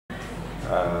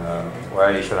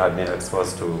where you should have been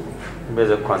exposed to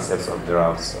basic concepts of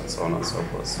graphs and so on and so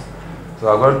forth. So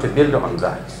I'm going to build on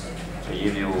that to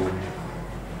give you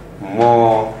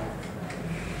more,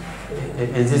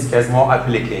 in this case, more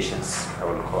applications, I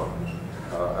will call,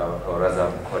 or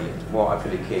rather call it, more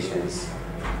applications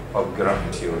of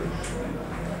graph theory.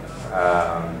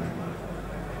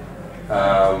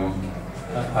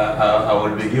 I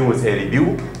will begin with a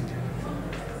review,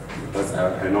 because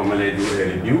I normally do a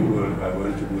review. I'm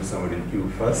going to do some review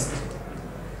first.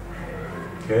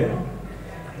 Okay,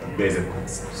 basic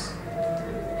concepts.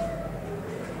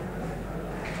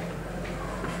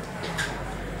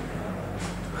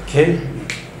 Okay,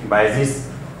 by this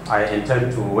I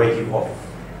intend to wake you up.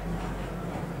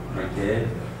 Okay,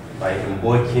 by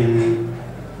invoking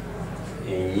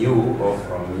in you or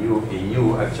from you, in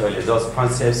you actually those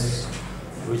concepts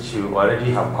which you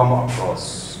already have come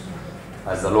across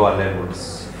as the lower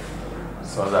levels,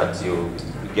 so that you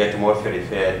get more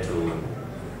prepared to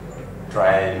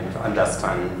try and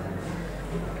understand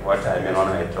what I mean when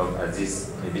I talk at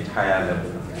this a bit higher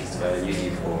level, this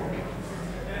UD4.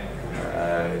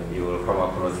 You will come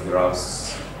across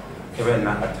graphs, even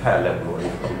at higher level, when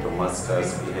you come to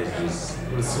masters, PhDs,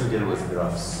 you will still deal with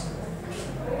graphs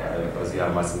because we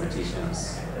are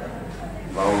mathematicians.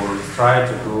 But we will try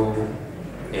to do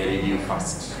a review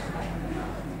first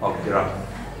of graph.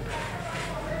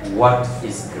 What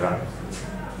is graph?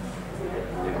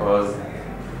 Because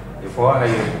before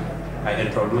I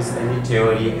introduce any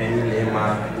theory, any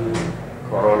lemma, any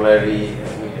corollary,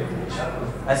 any definition,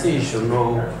 I think you should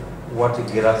know what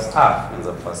graphs are in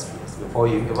the first place before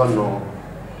you even know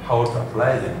how to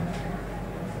apply them.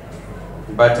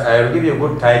 But I will give you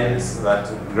good tidings that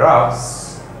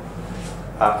graphs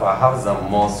are perhaps the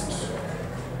most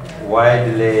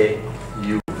widely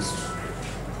used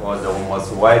or the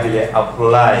most widely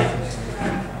applied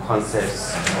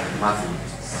concepts of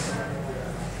mathematics.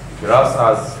 Graphs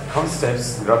are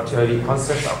concepts, graph theory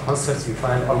concepts are concepts you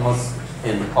find almost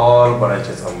in all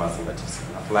branches of mathematics,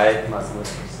 in applied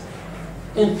mathematics,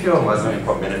 in pure mathematics,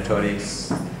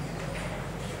 combinatorics,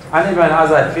 and even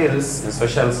other fields in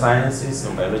social sciences,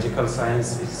 in biological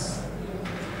sciences,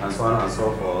 and so on and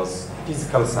so forth,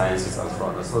 physical sciences and so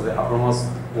on. So they are almost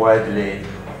widely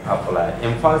applied.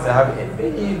 In fact, they have a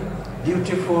very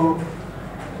beautiful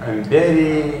and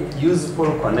very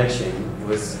useful connection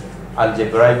with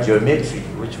algebraic geometry,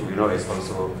 which we know is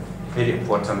also a very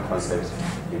important concept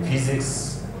in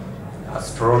physics,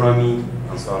 astronomy,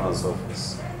 and so on and so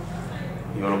forth.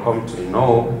 You will come to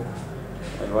know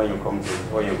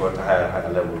when you go to higher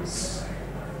levels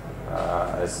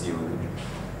as you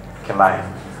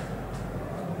climb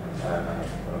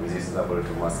from this level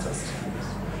to master's.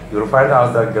 You will find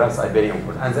out that graphs are very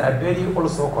important, and they are very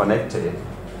also connected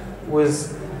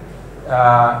with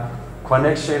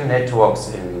connection networks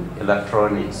in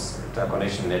electronics,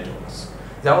 interconnection networks.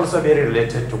 They are also very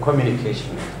related to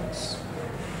communication networks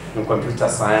in computer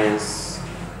science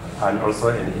and also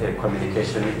in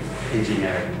communication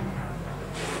engineering,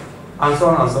 and so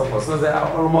on and so forth. So they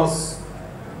are almost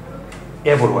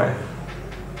everywhere.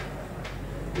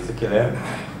 Is it clear?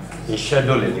 In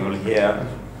scheduling, you will hear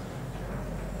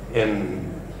in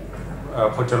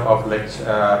putting of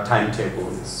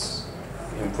timetables,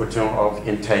 in putting of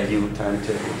interview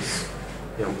timetables,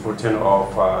 in putting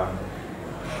of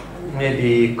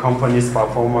maybe company's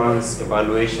performance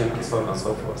evaluation, and so on and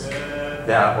so forth.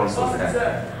 They are also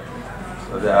there.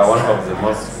 So they are one of the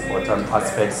most important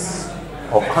aspects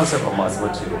or concept of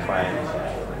mathematics you find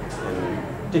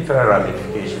in different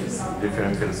ramifications,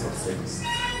 different fields of studies.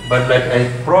 But like I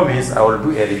promised, I will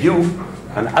do a review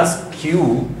and ask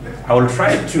you, I will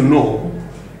try to know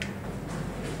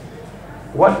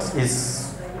what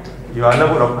is your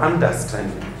level of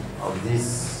understanding of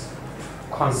these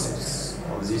concepts,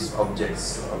 of these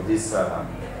objects, of this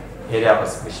area of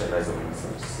specialization.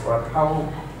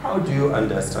 How do you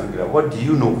understand graph? What do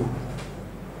you know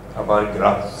about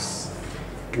graphs?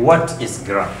 What is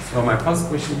graph? So my first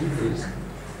question is,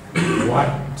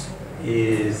 what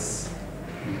is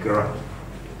graph?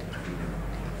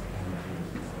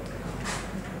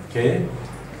 Okay.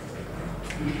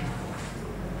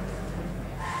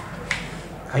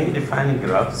 Can you define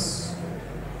graphs?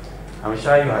 I'm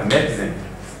sure you have met them.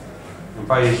 In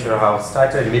fact, you should have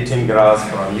started meeting graphs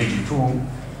from UD2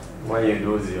 when you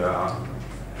do the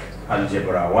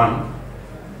algebra 1,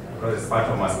 because it's part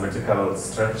of mathematical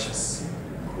structures,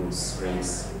 groups,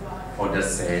 rings, order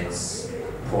sets,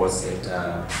 four set,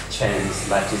 chains,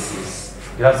 lattices.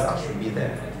 Graphs should be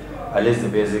there, at least the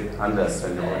basic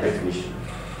understanding or definition.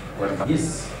 What it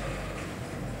is,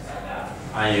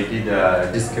 and you did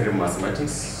discrete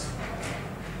mathematics,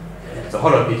 The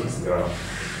whole of it is graph,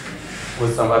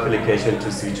 with some application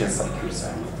to switching circuits.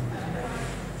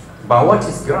 But what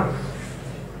is graph?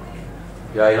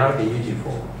 You are not in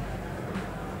UG4.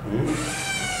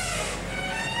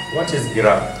 What is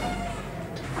graph?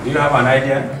 Do you have an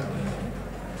idea?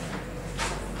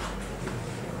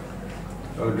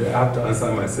 Or do I have to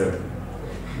answer myself?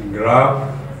 Graph,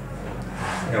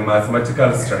 a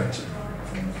mathematical structure.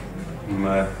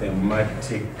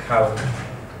 Mathematical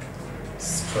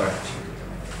structure.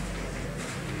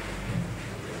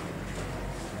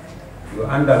 You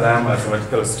underline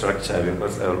mathematical structure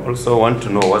because I also want to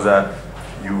know whether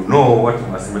you know what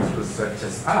mathematical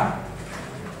structures are.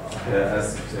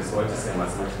 As what is a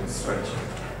mathematical structure?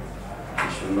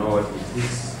 You should know what it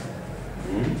is.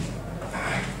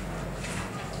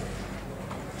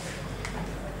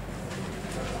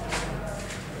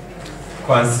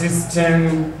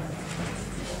 Consisting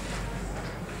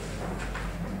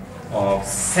of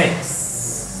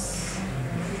sets.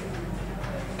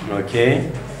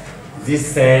 Okay, these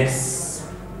sets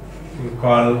we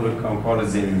can call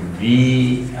them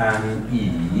V and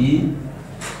E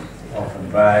of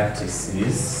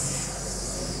vertices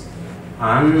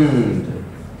and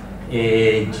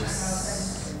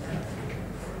edges.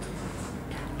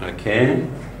 Okay.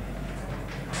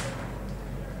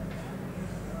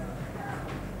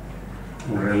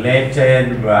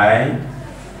 Related by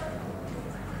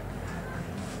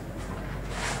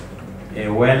a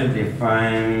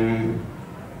well-defined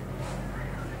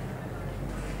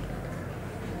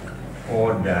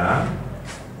order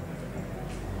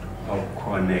of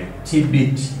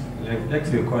connectivity.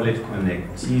 Let me call it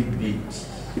connectivity.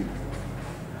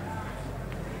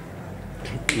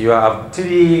 You have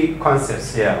three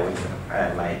concepts here which I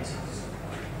highlighted.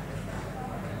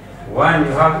 One,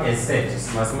 you have a set,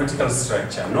 it's mathematical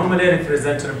structure, normally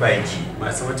represented by G.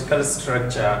 Mathematical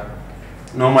structure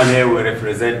normally were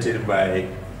represented by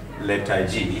letter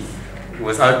G,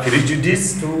 without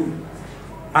prejudice to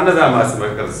another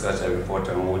mathematical structure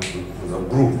important, which is a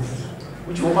group,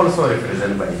 which will also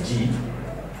represented by G,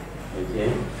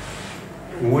 okay,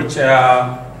 which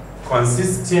are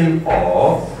consisting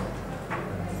of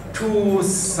two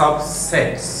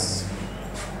subsets.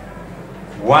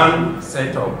 One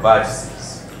set of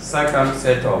vertices, second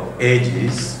set of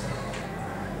edges,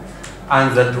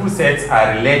 and the two sets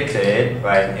are related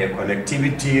by a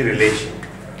connectivity relation.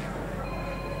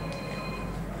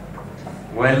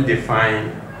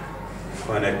 Well-defined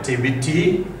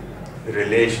connectivity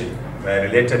relation. By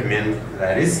related means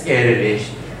there is a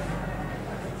relation.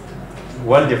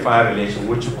 Well-defined relation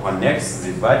which connects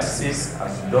the vertices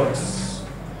as dots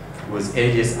with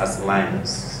edges as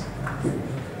lines.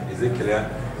 Is it clear?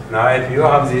 Now, if you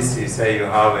have this, you say you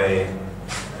have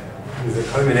the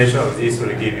combination of this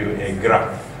will give you a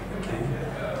graph. Okay?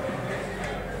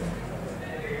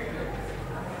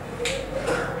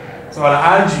 So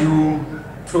I'll urge you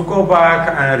to go back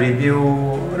and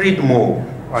read more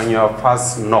on your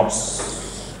first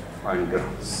notes on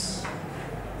graphs.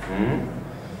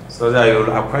 So that you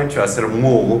will acquaint yourself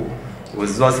more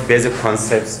with those basic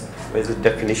concepts, basic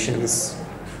definitions,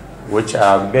 which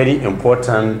are very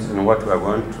important in what we are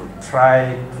going to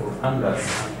try to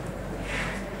understand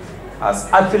as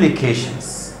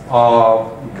applications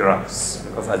of graphs.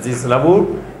 Because at this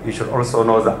level, you should also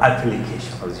know the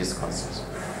application of these concepts.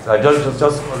 So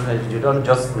you don't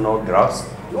just know graphs,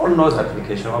 you all know the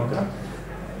application of graphs.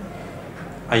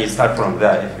 And you start from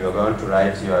there. If you're going to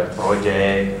write your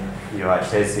project, your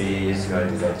thesis, your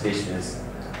dissertations,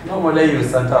 normally you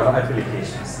start out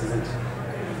applications, isn't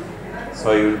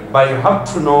it? But you have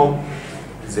to know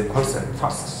the concept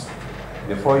first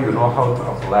before you know how to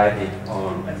apply it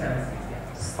on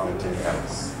something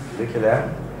else. Is it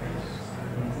clear?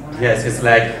 Yes, it's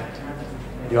like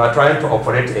you are trying to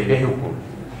operate a vehicle.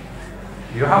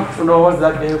 You have to know what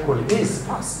that vehicle is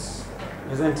first,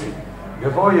 isn't it?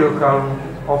 Before you can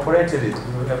operate it,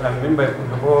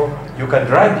 before you can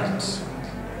drive it,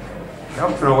 you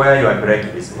have to know where your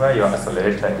brake is, where your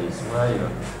accelerator is, where your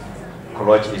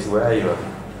clutch is, where you are.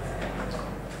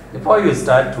 Before you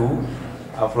start to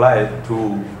apply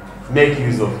to make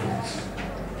use of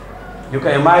it. You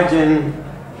can imagine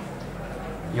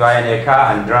you are in a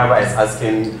car and driver is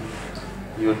asking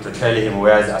you to tell him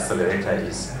where the accelerator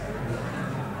is.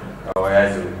 Or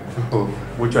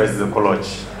which one is the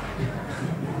clutch.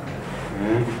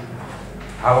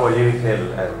 How will you feel?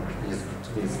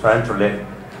 He's trying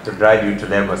to drive you to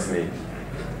Lagos, maybe.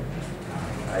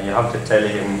 And you have to tell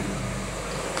him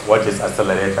what is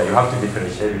accelerator. You have to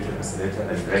differentiate between accelerator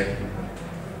and brake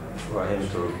for him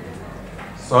to.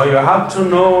 So you have to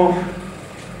know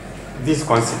these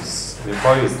concepts.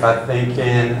 before you start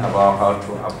thinking about how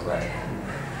to apply.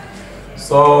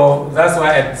 So that's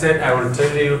why I said I will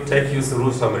take you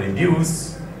through some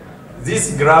reviews.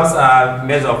 These graphs are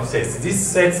made of sets. These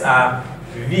sets are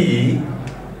V.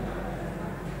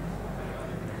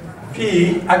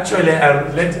 P, actually,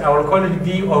 I will call it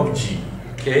V of G.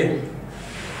 Okay?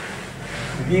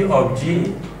 V of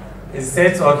G is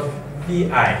set of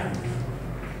VI,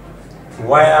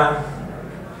 where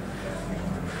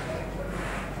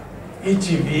each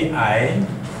VI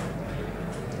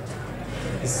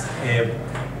is a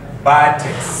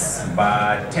vertex.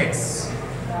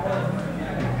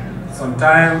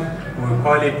 Sometimes we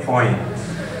call it point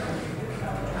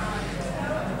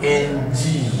in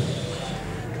G.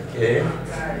 Okay.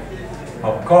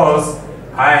 Of course,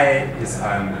 I is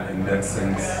an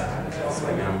indexing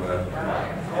number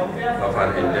of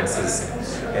an indexing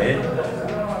set. Okay.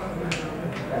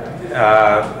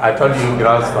 I told you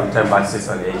graphs contain vertices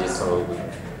and edges,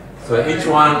 so each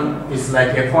one is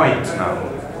like a point now,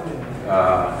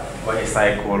 for a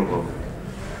cycle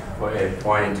for a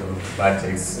point of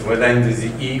vertex. Whether it is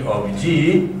E of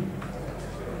G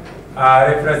are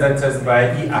represented by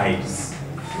EIs.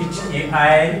 Each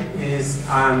EI is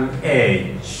an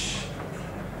edge.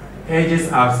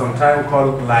 Edges are sometimes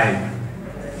called line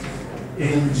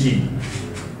in G.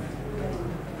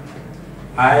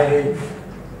 I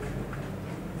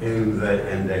in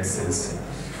the indexing set.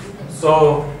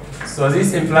 So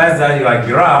this implies that your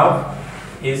graph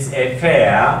is a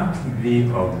pair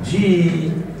V of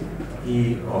G,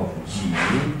 E of G,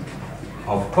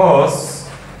 of course,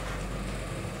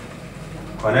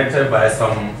 connected by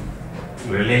some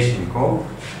relation code.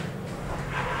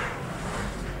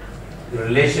 The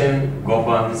relation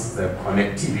governs the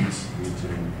connectivity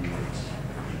between V and G.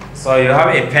 So you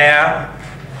have a pair.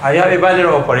 I have a binary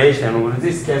operation. In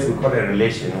this case, we call a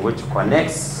relation which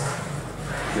connects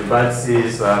the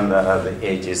vertices and the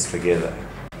edges together.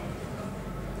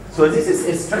 So this is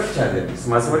a structure, it's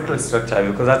mathematical structure,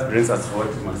 because that brings us to what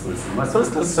mathematics.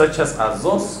 Mathematical structures are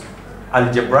those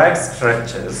algebraic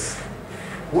structures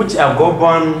which are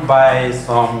governed by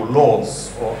some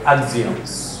laws or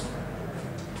axioms,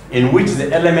 in which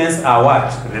the elements are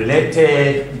what?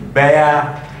 Related,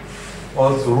 bear,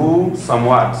 or through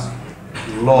somewhat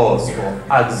laws or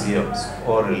axioms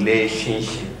or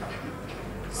relationship.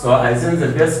 So I think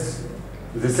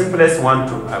the simplest one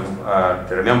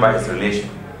to remember is relation.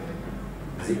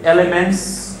 The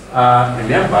elements,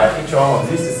 remember each one of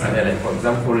this is an element. For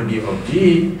example, V of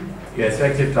G, you are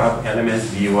expected to have elements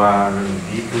V1,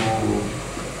 V2,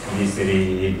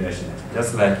 V3,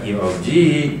 just like E of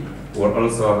G will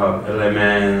also have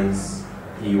elements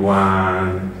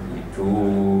E1,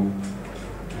 E2,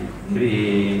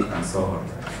 E3, and so on.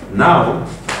 Now,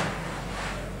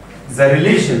 the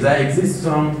relation, there exists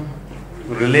some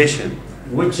relation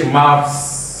which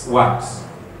maps what?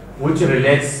 Which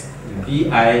relates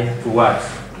VI to what?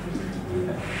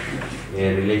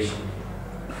 A relation.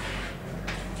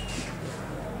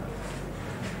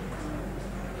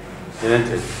 Isn't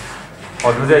it?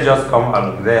 Or do they just come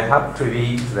along? There have to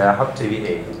be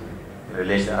a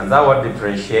relation, and that what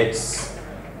differentiates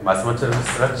mathematical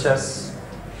structures,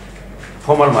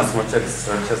 formal mathematical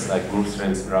structures like group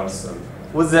strings, graphs,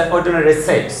 with the ordinary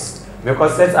sets,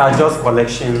 because sets are just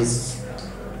collections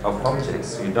of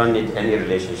objects. You don't need any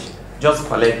relationship. Just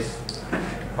collect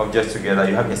objects together,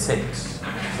 you have a set,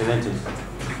 isn't it?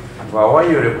 But when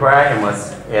you require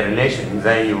a relation,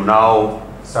 then you now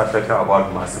start talking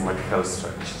about mathematical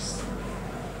structures,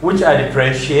 which are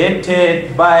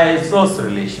differentiated by those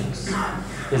relations.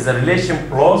 Is the relation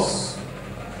plus,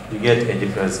 you get a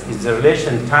difference. Is the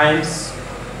relation times,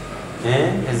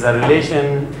 is the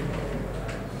relation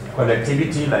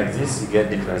connectivity like this, you get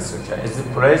different structure. Is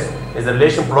the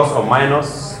relation plus or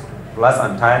minus, plus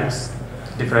and times,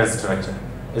 different structure.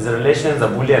 Is the relation the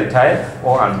Boolean type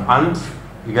or an AND,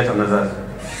 you get another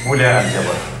Boolean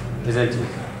algebra, isn't it?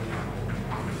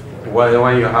 Well,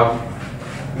 when you have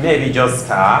maybe just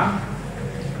star,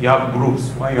 you have groups.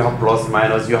 When you have plus,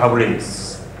 minus, you have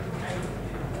rings.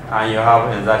 And you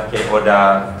have, in that case,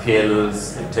 other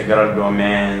fields, integral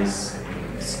domains,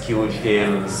 skewed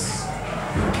fields,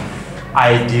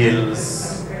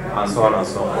 ideals, and so on and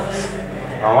so forth.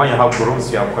 And when you have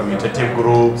groups, you have commutative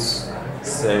groups,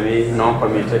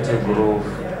 non-commutative group,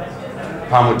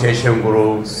 permutation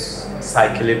groups,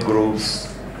 cyclic groups,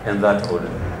 in that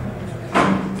order.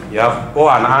 You have O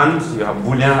and AND, you have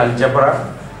Boolean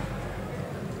algebra,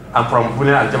 and from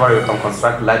Boolean algebra you can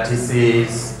construct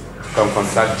lattices, you can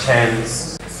construct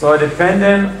chains. So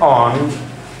depending on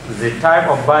the type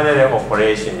of binary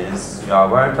operations, you are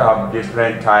going to have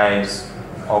different types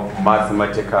of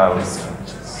mathematical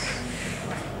structures.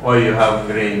 Or you have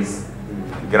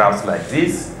graphs like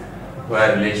this,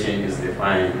 where relation is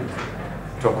defined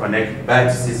to connect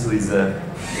vertices with the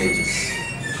edges.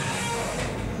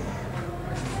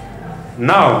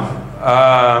 Now,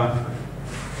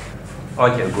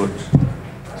 okay, good.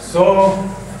 So,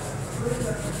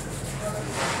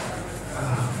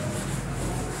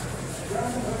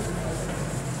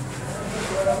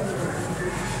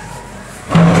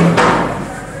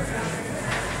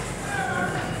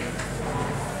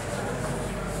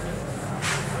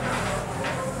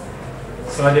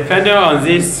 depending on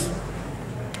these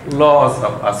laws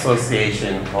of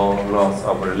association or laws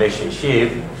of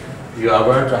relationship, you are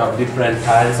going to have different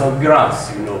types of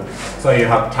graphs, you know. So you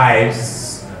have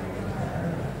types.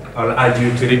 I'll urge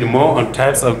you to read more on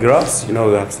types of graphs. You know,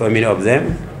 we have so many of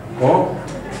them. Oh,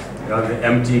 you have the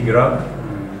empty graph.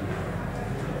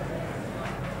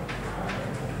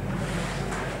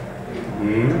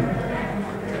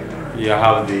 You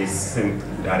have these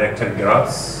directed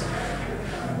graphs.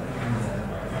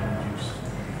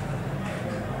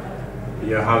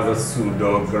 You have the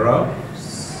pseudo graph,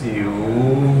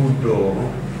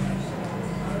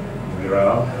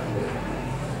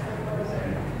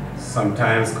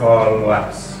 sometimes called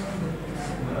what?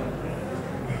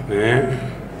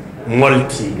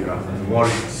 Multi-graph,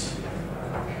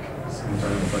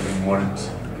 sometimes called multi.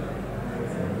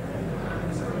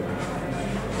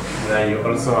 Then you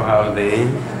also have the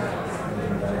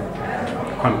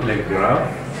complex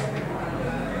graph.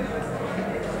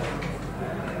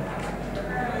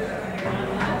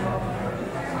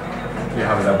 You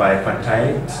have the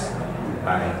bipartite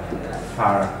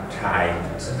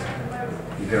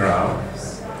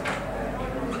graphs.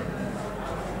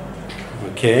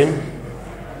 Okay.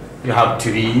 You have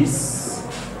trees,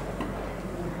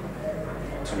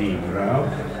 tree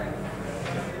graph.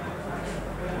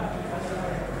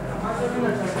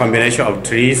 Combination of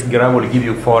trees graph will give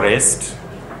you forest,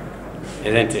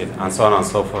 isn't it? And so on and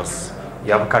so forth.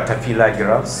 You have caterpillar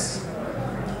graphs,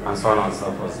 and so on and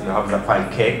so forth. You have the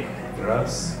pancake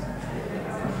graphs,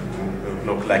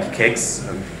 look like cakes,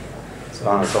 and so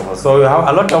on and so forth. So you have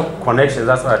a lot of connections.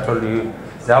 That's why I told you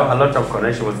they have a lot of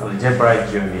connection with algebraic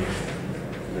geometry.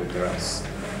 The graphs.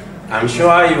 I'm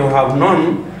sure you have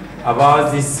known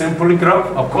about this simple graph.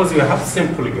 Of course, you have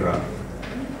simple graph.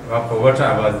 You have forgotten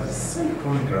about this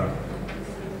simple graph.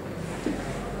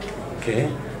 Okay,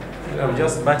 you have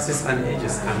just vertices and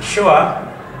edges. I'm sure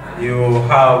you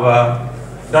have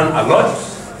done a lot.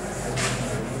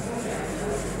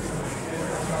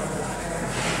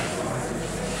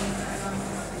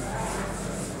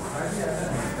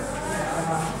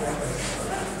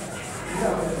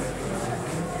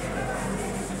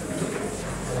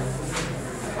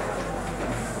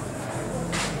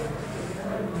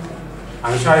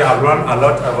 I'm sure you have learned a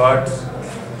lot about,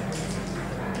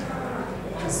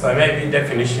 so maybe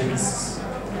definitions.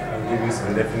 I'll give you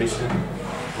some definition.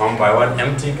 One by one,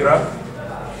 empty graph.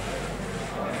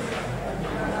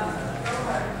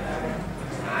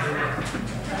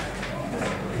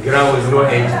 Graph with no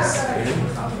edges.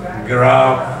 Okay?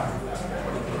 Graph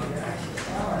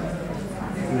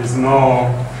with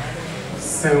no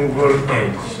single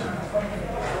edge.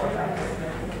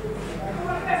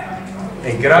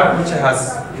 A graph which has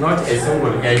not a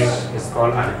single edge is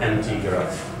called an empty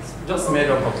graph. It's just made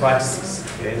up of vertices.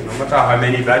 Okay? No matter how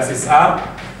many vertices are,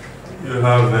 you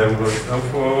have them. For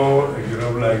example, a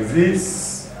graph like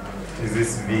this is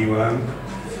this V1,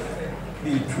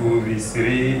 V2, V3,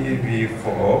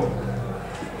 V4,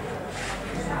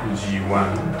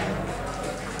 G1.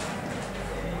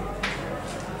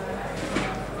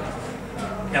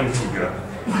 Empty graph.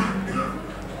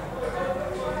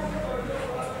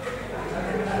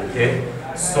 Okay,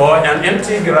 so an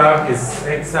empty graph is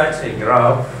such a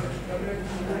graph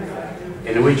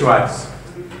in which what?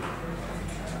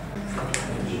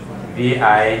 Vi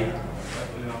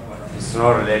is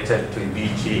not related to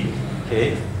Vj.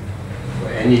 Okay, for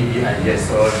any V and J,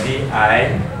 so Vi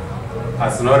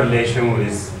has no relation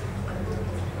with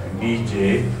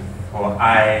Vj or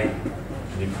I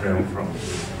different from.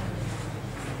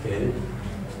 Okay.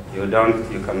 You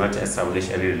cannot establish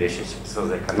any relationship, so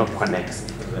they cannot connect.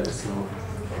 There is no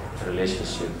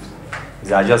relationship.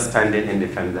 They are just standing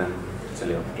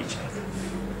independently of each other.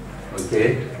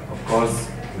 Okay, of course,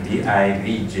 Vi,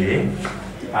 Vj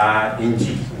are in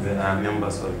G. They are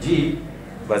members of G,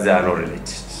 but they are not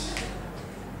related.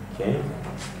 Okay,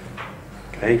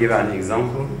 can I give an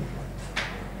example?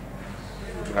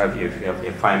 If you have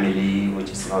a family which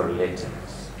is not related.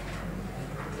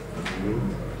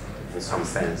 In some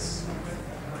sense.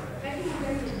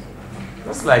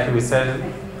 Just like we said,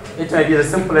 it may be the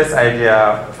simplest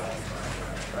idea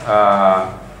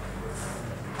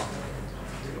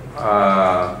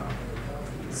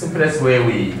simplest way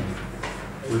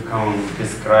we can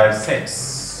describe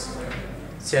sets.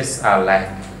 Sets are like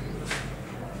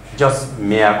just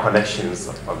mere collections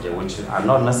of objects which are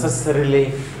not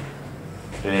necessarily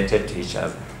related to each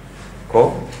other.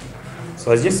 Cool?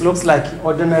 So it just looks like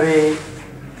ordinary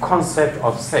concept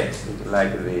of set,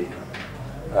 like the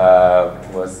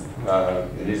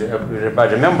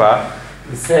but remember,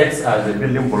 the sets are the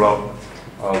building block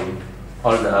of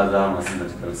all the other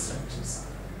mathematical structures.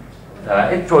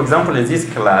 For example, in this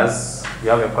class, we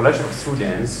have a collection of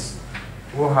students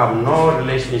who have no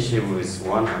relationship with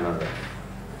one another.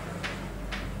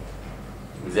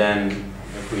 Then,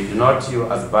 if we denote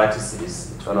you as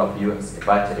vertices, each one of you as a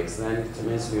vertex, then it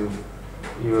means you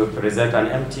present an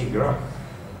empty graph.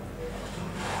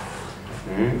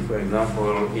 For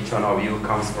example, each one of you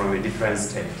comes from a different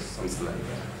state, something like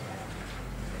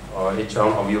that. Or each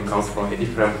one of you comes from a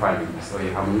different family, so you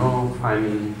have no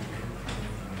family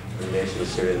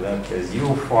relationship. In that case, you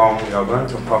are going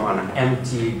to form an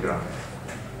empty graph.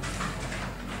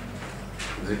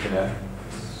 Is it clear?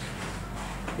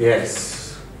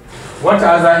 Yes. What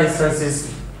other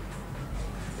instances,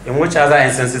 in which other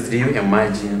instances do you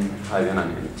imagine having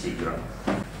an empty graph?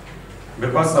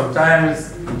 Because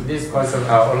sometimes these concepts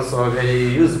are also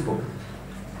very useful.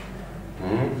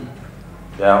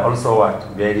 They are also what?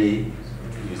 Very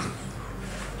useful.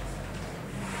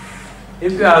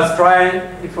 If you are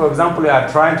trying, if for example you are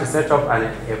trying to set up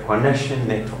a connection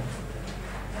network,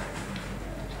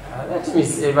 let me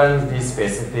even be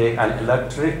specific, an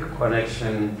electric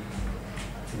connection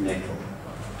network,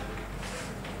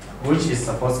 which is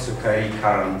supposed to carry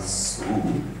currents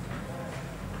through.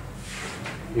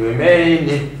 You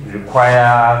may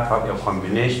require a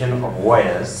combination of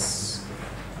wires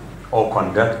or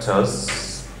conductors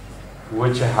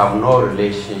which have no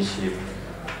relationship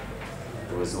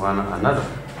with one another,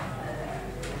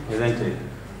 isn't it?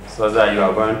 So that you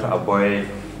are going to avoid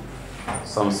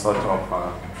some sort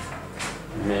of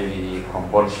maybe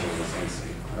compulsion or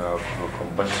something, or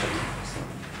combustion.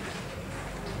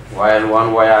 While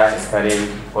one wire is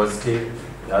carrying positive,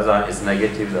 the other is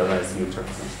negative, the other is neutral.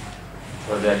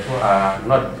 So the two are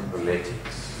not related,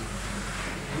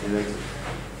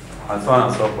 and so on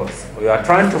and so forth. We are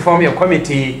trying to form a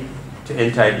committee to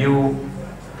interview,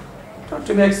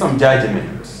 to make some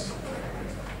judgments.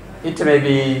 It may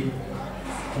be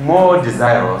more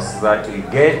desirous that we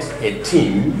get a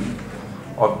team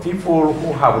of people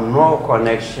who have no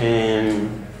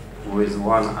connection with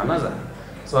one another,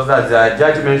 so that their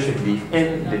judgment should be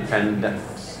independent.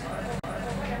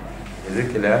 Is it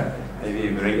clear? Maybe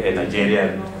you bring a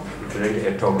Nigerian, you bring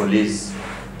a Togolese,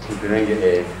 you bring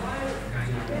a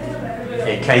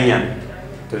Kenyan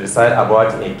to decide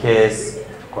about a case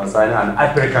concerning an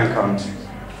African country.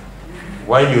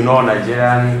 When you know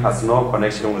Nigerian has no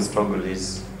connection with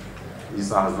Togolese,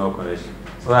 this one has no connection.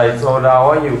 So that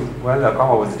when you come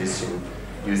up with this thing,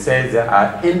 you say there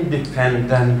are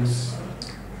independent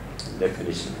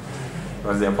definitions.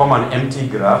 Because they form an empty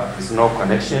graph with no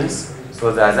connections.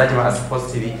 So the judgment are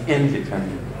supposed to be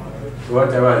independent. So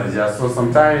whatever is just, so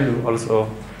sometimes you also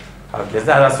have,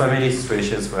 there are so many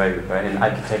situations where in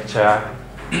architecture,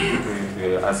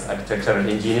 as architectural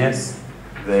engineers,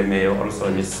 they may also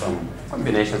need some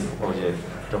combinations of objects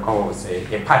to come up with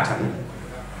a pattern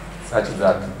such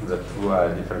that the two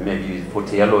are different. Maybe you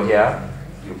put yellow here,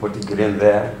 you put green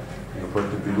there, you put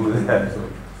blue there,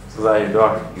 so that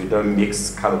you don't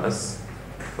mix colors,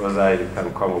 so that you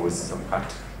can come up with some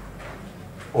pattern.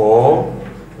 Or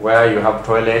where you have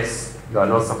toilets, you are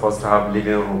not supposed to have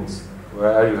living rooms.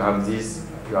 Where you have this,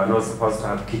 you are not supposed to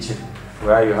have kitchen.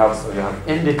 Where you have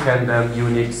independent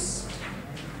units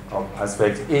of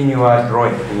aspects in your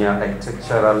drawing, in your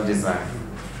architectural design.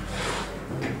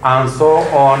 And so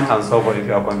on and so forth. If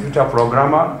you are a computer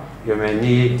programmer, you may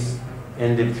need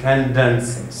independent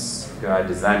sets. You are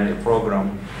designing a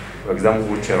program, for example,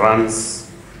 which runs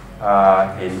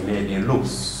in maybe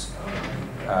loops.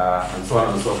 And so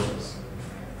on and so forth.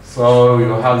 So you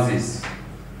have this.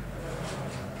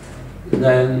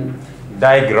 Then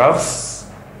digraphs.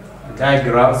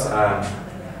 Digraphs are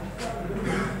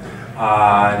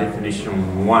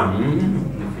definition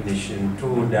 1, definition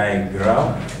 2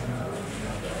 digraph.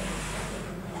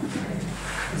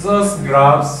 Those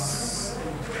graphs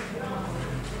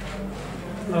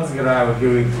are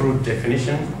giving crude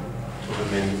definition.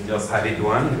 I mean, just had it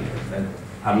one.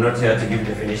 I'm not here to give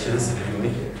definitions.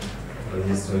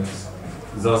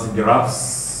 Those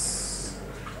graphs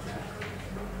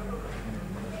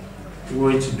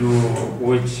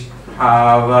which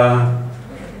have a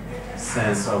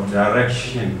sense of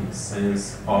direction,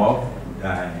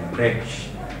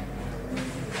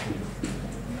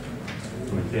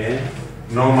 Okay,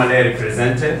 normally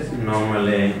represented,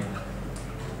 normally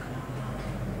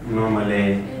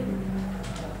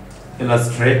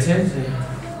illustrated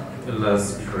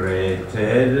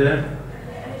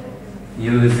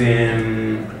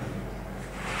using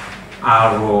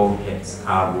arrowheads,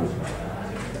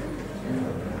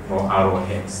 or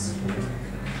arrowheads.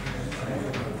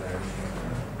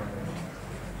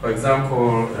 For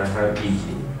example, I have EG.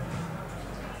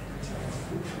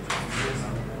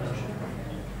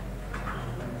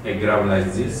 A graph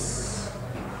like this.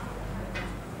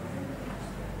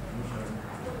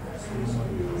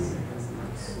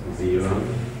 D1,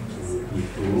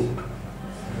 D2,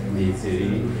 D3,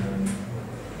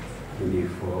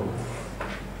 D4,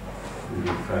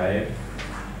 D5.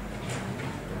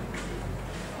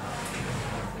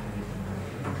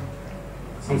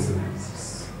 Something like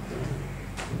this.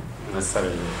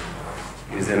 Necessarily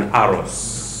using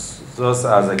arrows. Those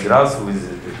are the graphs with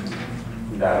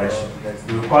direction.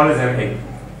 We call them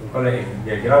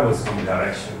a graph with some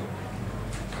direction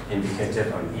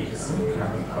indicated on it. So we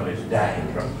call it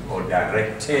diagram or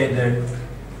directed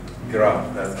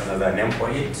graph. That's another name for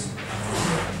it.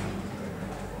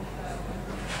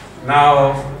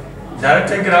 Now,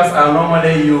 directed graphs are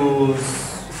normally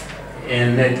used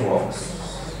in networks.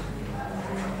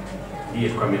 Be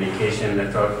it communication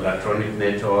network, electronic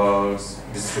networks,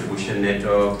 distribution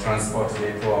networks, transport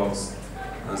networks,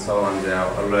 and so on. They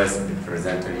are always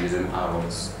represented using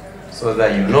arrows so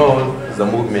that you know the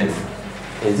movement.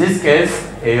 In this case,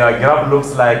 your graph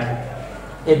looks like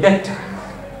a vector.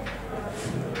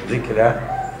 Is it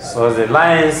clear? So the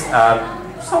lines are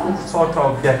some sort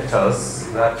of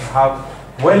vectors that have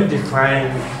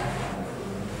well-defined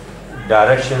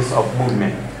directions of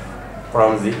movement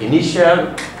from the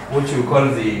initial, which we call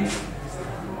the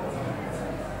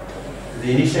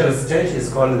initial state is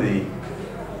called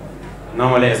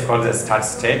normally it's called the start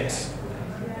state.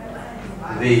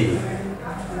 The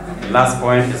last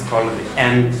point is called the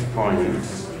end point,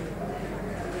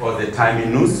 or the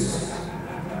terminus,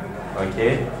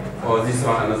 okay? Or this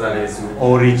one, another name is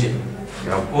origin.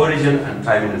 You have origin and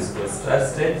terminus, so start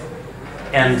state,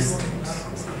 end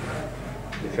state,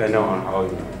 depending on how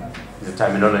the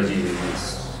terminology is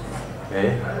used,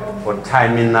 okay? Or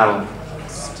terminal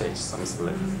stage, something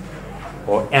like that.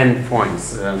 Or end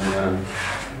points and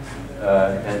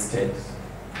end state.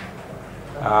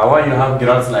 When you have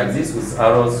graphs like this with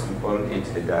arrows, we call it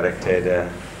a directed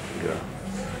graph.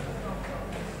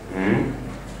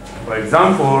 For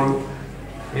example,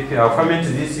 if you are coming to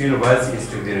this university is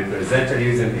to be represented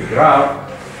using a graph,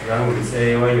 then we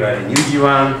say when you are in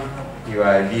UG1, you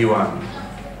are B1.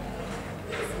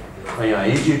 When you are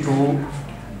UG2,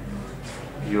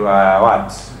 you are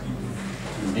what?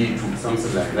 B2,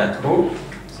 something like that. Cool?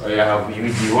 So you have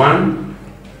UG1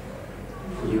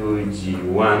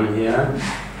 here,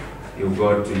 you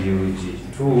go to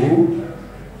UG2,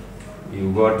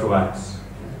 you go to what?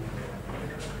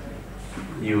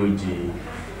 UG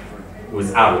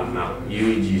with arrow now,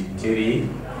 UG3,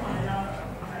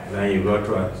 then you go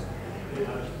to what?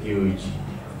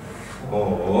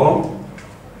 UG4,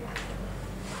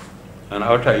 and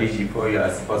after UG4 you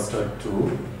are supposed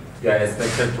to, you are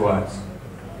expected to what?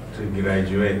 To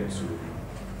graduate to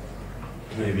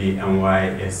maybe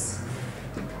NYS.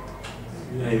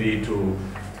 Maybe to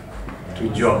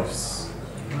jobs,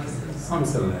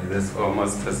 something like this, or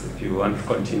masters if you want to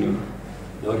continue.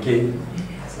 Okay,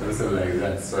 something like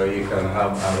that. So you can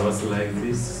have arrows like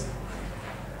this,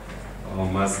 or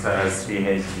masters,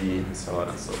 PhD, so on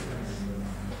and so forth.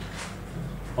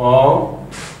 Or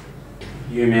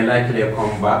you may likely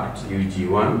come back to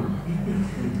UG1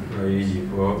 or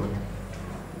UG4,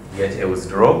 get a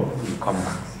withdrawal, you come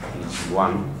back to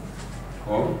UG1,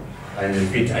 or and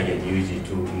repeat again, UG2,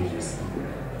 UG3.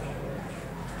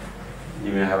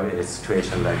 You may have a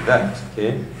situation like that,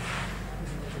 okay?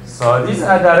 So these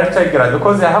are directed graphs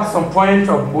because they have some point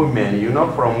of movement, you know,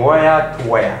 from where to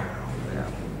where.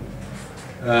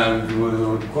 And we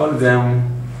would call them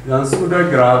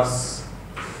pseudographs,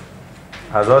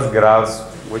 are those graphs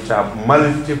which have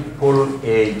multiple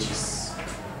edges,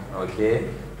 okay?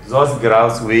 Those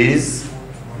graphs with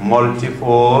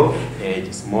multiple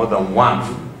edges, more than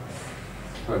one.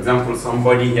 For example,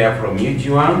 somebody here from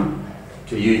UG1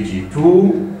 to UG2,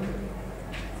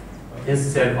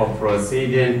 instead of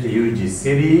proceeding to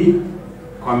UG3,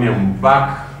 coming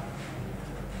back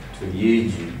to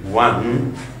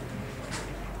UG1,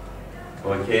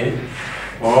 okay?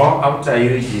 Or after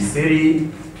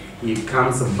UG3, he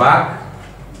comes back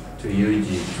to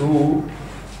UG2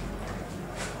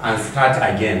 and start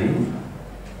again.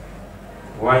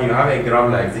 When you have a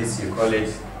graph like this, you call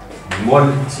it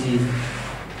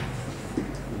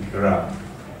graph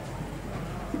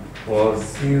or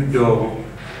pseudo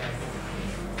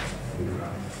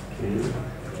graph. Okay.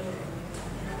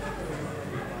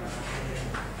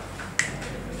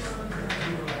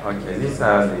 Okay, these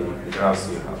are the graphs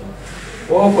you have.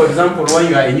 Or for example, when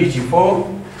you are in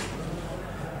UG4,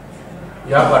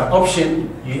 you have an option,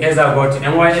 you either go to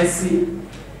NYSC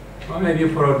or maybe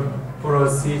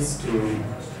proceeds to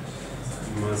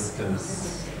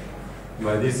masters.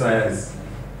 But this one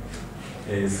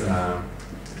is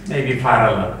maybe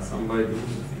parallel. Somebody,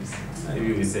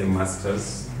 maybe we say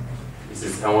masters. This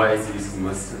is NYSC, this is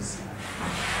masters.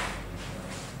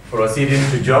 Proceeding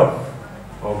to job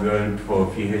or going for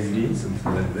PhD,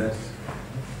 something like that.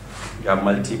 You have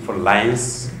multiple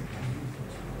lines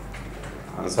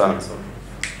and so on and so forth.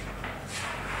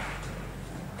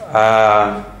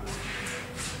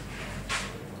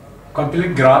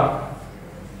 Complete graph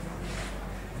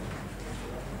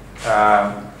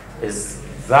is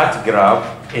that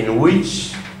graph in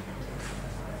which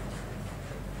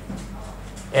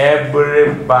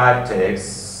every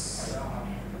vertex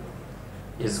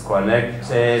is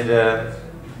connected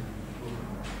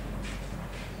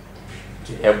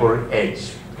to every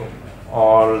edge,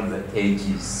 all the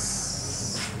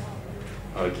edges,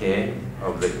 okay,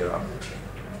 of the graph.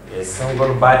 A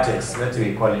single vertex, let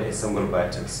me call it a single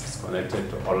vertex, is connected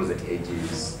to all the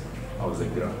edges of the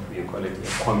graph. We call it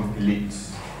a complete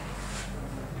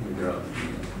graph.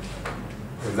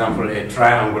 For example, a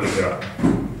triangle graph.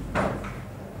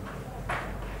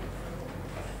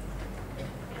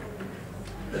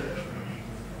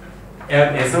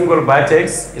 A single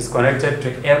vertex is connected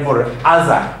to every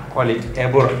other, call it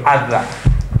every other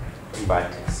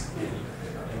vertex.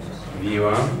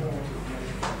 V1,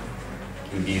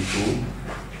 V2,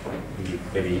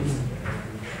 V3.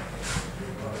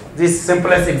 This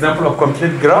simplest example of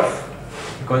complete graph,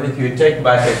 because if you take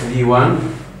vertex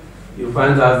V1, you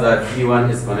find out that V1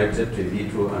 is connected to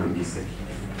V2 and V3.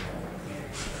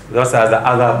 Those are the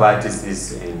other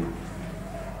vertices in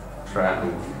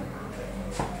triangle.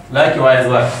 Likewise,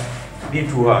 what?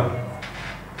 B21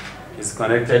 is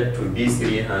connected to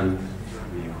B3 and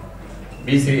B1.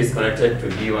 B3 is connected to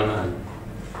B1 and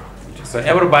B2. So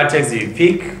every vertex you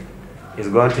pick is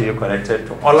going to be connected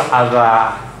to all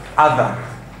other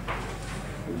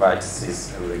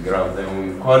vertices of the graph.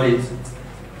 Then we call it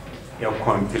a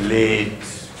complete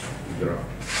graph.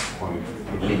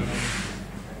 Complete.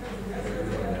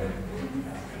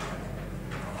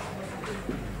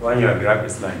 When your graph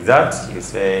is like that, you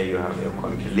say you have a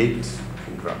complete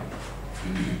graph.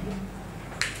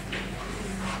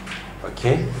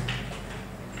 Okay?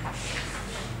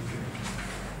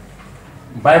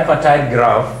 Bipartite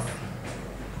graph.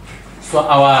 So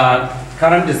our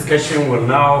current discussion will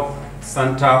now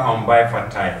center on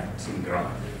bipartite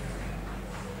graph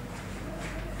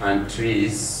and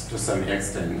trees to some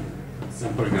extent.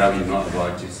 Simple graph you know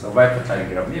about it. So bipartite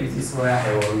graph. Maybe this is where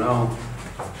I will now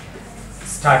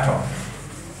start off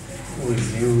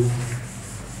with you,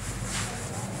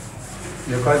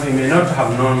 because you may not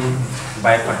have known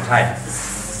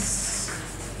bipartites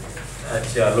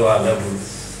at your lower levels.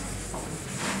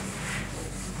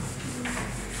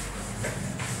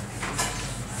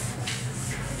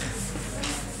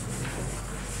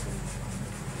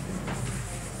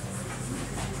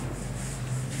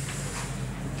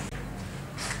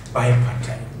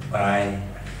 Bipartite,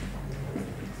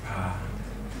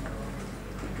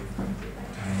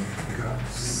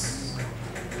 graphs.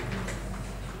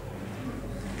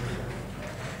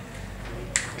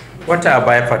 What are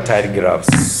bipartite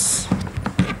graphs?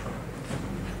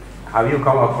 Have you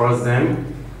come across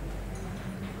them?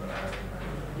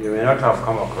 You may not have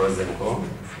come across them, huh?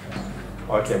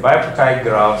 Okay, bipartite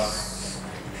graphs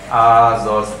are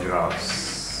those graphs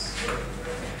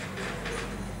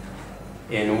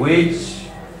in which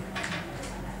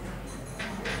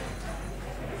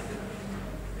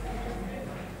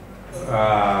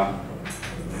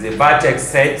the vertex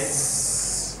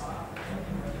sets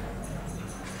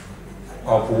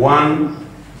of one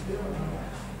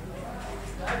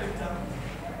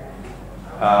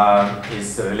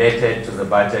is related to the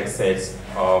vertex sets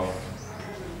of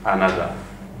another.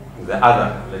 The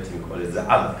other, let me call it the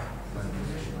other.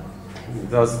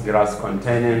 Those graphs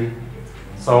containing.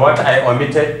 So what I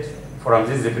omitted from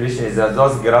this definition is that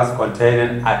those graphs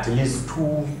containing at least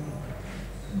two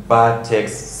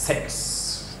vertex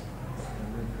sets.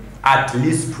 At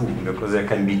least two, because there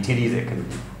can be three, there can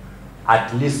be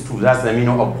at least two. That's the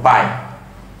meaning of bi.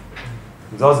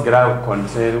 Those graphs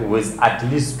contain with at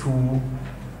least two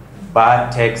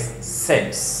vertex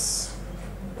sets.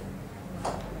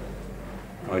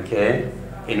 Okay?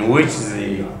 in which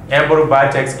every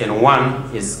vertex in one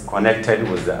is connected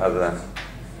with the other,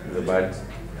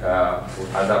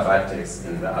 other vertex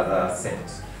in the other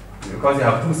set. Because you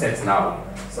have two sets now,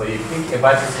 so you pick a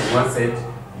vertex in one set,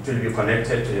 it will be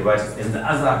connected to a vertex in the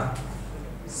other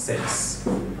sets.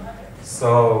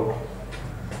 So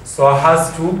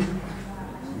has to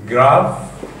graph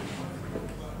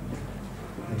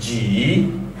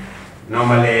G,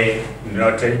 normally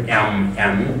noted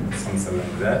MM, something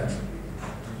like that.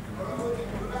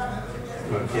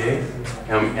 Okay,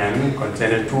 MM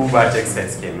containing two vertex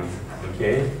sets,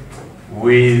 okay,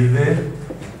 with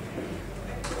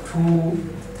two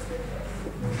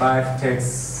vertex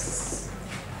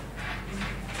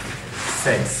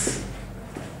sets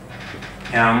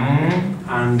M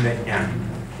and N.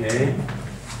 Okay.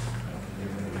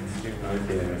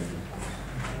 Okay.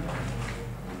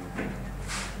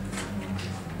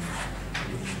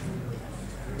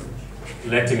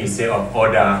 Let me say of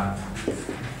order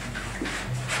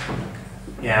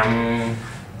M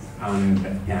and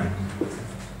N,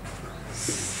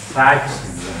 such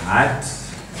that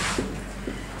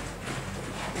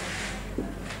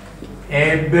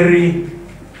every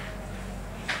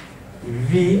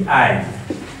VI,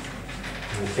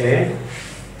 okay,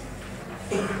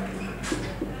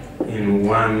 in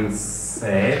one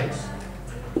set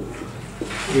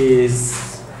is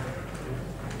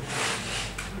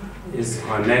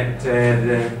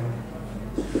connected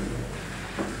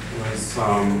with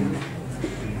some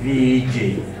VJ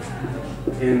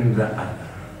in the other.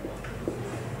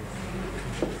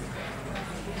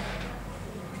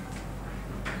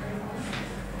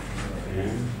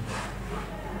 Okay.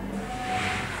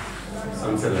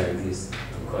 Something like this,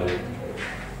 I'll call it.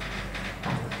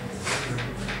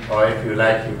 Or if you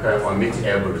like, you can omit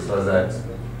able so that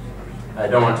I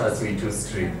don't want us to be too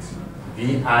strict.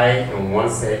 VI in one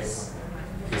set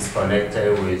is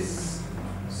connected with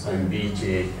some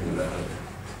BJ in the other.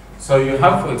 So you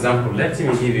have, for example, let me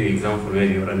give you an example where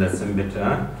you understand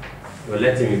better. So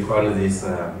let me call this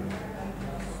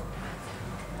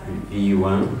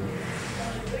V1,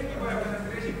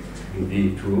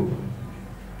 V2,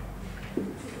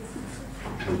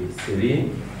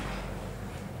 V3,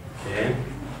 okay,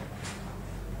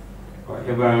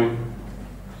 whatever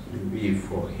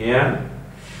V4 here,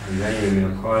 and then you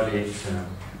will call it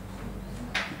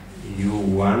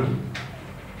U1,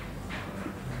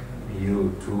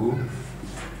 U2,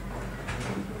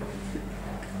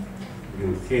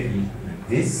 U3, like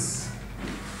this,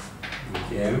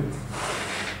 okay.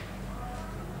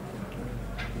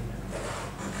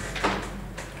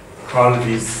 Call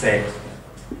this set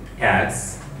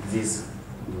as this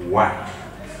Y.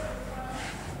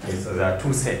 Okay, so there are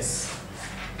two sets.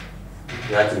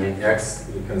 That means X,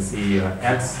 you can see your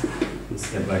X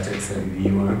is a vertex at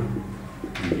V1,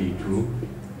 V2,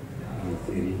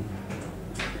 V3,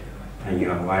 and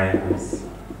your Y is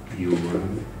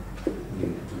U1,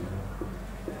 U2.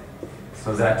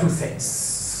 So there are two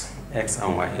sets, X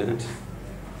and Y, isn't it?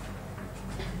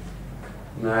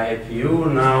 Now if you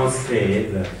now say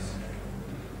that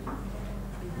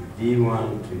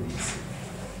D1 to this,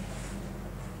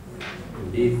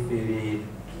 D3 to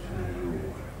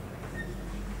U1,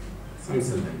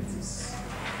 something like this,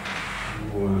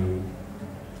 U1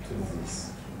 to this,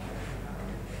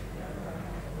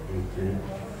 okay.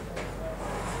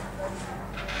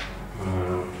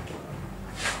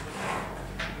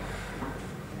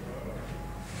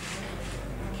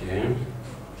 Okay.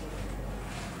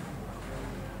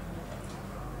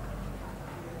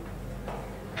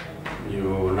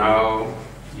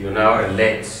 You now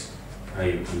elect how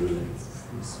you do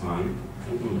this one,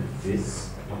 like this.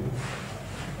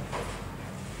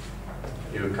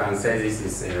 You can say this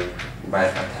is a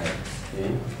bipartite.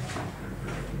 Okay.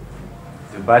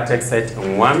 The vertex set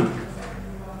in one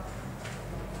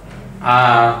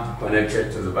are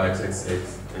connected to the vertex set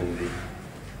in the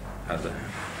other.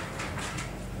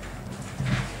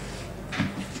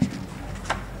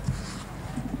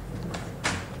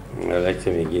 Let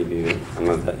me give you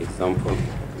another example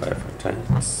by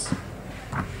times.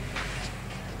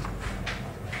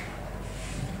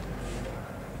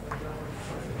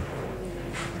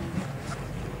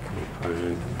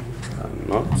 Component and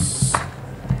knots.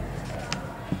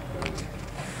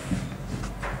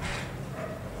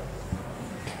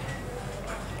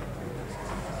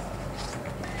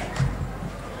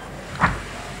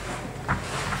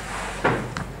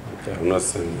 Okay, I'm not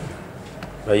saying that.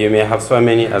 But you may have so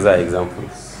many other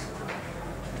examples.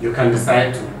 You can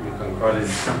decide to, you can call it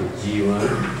G1.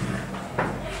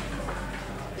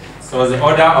 So the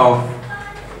order of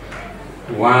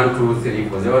 1, 2, 3,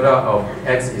 4. The order of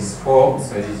X is 4,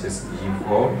 so this is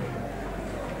G4.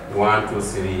 1, 2,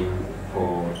 3,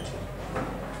 4.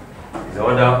 The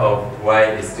order of Y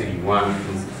is 3. 1,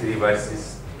 2, 3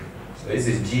 verses. So this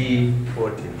is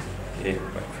G14. Okay,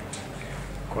 perfect.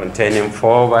 Containing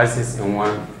 4 verses in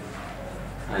one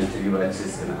and 3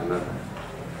 verses in another.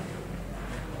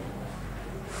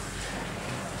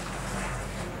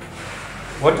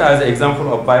 What are the examples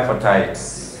of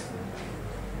bipartites?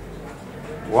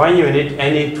 When you need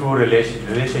any two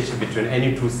relationship between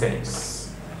any two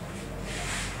sets,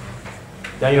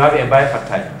 then you have a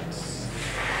bipartite.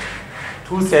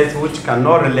 Two sets which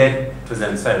cannot relate to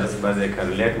themselves, but they can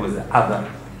relate with the other.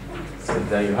 So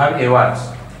then you have a what?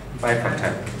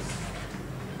 Bipartite.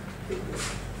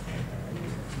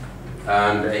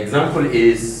 And the example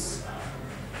is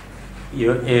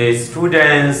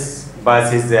students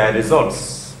versus their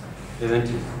results, isn't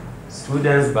it?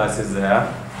 Students versus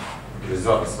their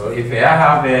results. So if I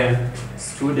have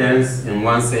students in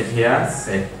one set here,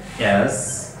 set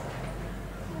S,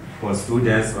 for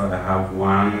students, so I have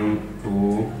 1,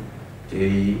 2,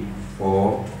 3,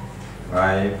 4,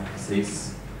 5,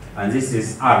 6, and this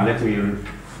is R. Let me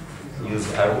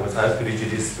use R without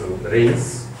prejudice to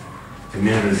rings to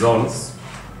mean results.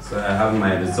 So I have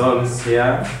my results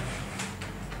here.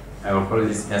 I will call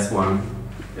this S1,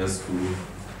 S2,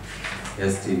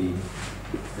 S3,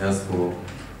 S4,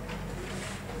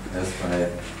 S5,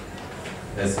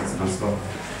 S6, and so on.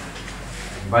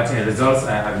 But in results,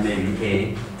 I have maybe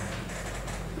A,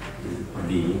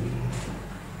 B,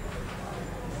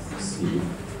 C,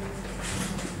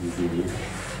 D.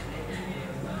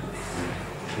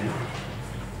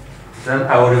 Then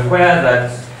I will require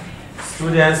that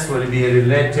students will be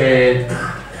related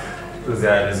to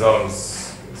their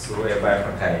results through a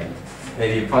bipartite.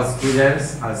 Maybe first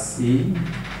students has C,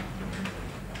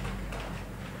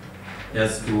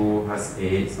 S2 has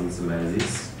A, something like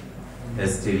this,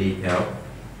 S3 L,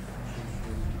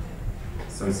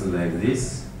 something like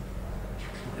this,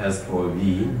 S4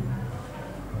 B,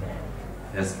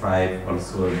 S5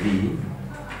 also B,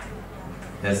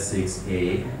 S6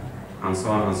 A, and so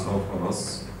on and so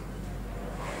forth.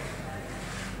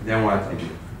 Then what we do?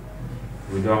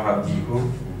 We don't have D.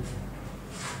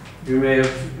 We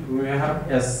may have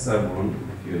S7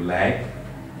 if you like,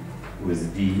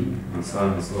 with D, and so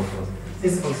on and so forth.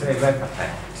 This is also a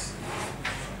bipartite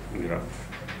graph.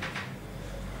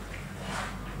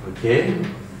 Okay,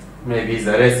 maybe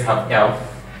the rest have F.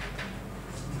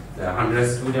 The 100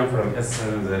 students from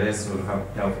S7, the rest will have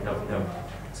F.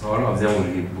 So all of them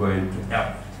will be going to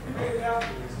F.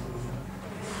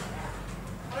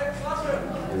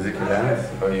 Is it clear?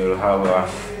 So you'll have a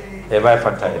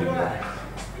bipartite graph.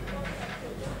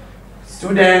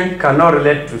 Student cannot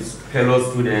relate to fellow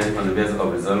students on the basis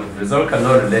of result. Result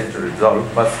cannot relate to result,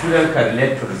 but student can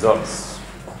relate to results,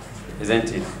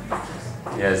 isn't it?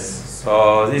 Yes.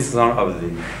 So this is one of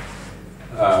the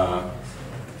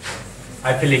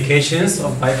applications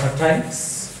of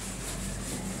bipartites.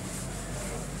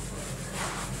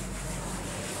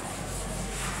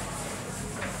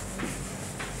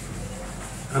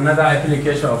 Another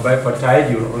application of bipartite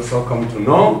you will also come to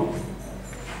know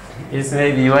is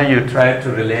maybe when you try to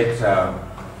relate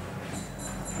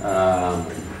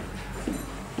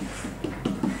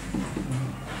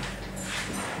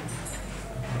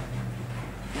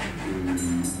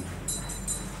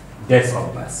dates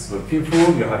of birth. So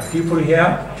people, you have people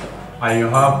here, and you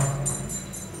have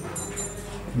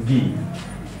D.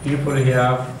 People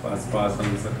here, first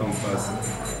person, second person.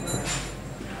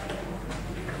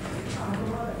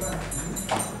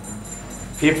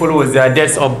 People with their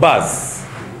dates of birth.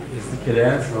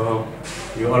 Clear? So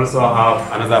you also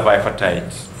have another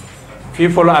bipartite.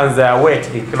 People and their weight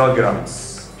in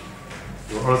kilograms.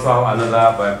 You also have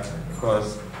another, but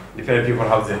because different people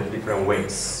have their different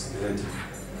weights, isn't it?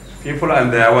 People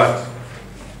and their what?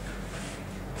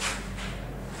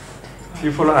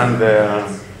 People and their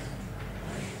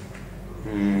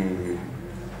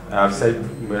I've said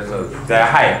their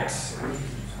height.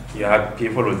 You have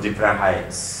people with different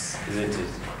heights, isn't it?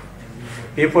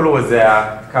 People with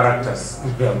their characters.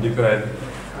 We have different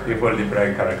people,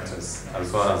 different characters, and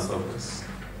so on and so forth.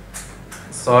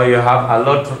 So you have a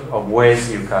lot of ways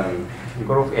you can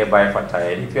group a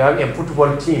bipartite. If you have a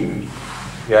football team,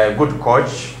 you are a good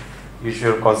coach, you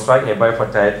should construct a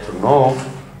bipartite to know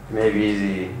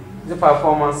maybe the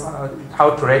performance, how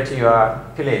to rate your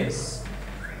players.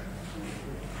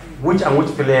 Which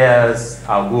players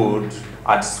are good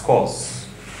at scores,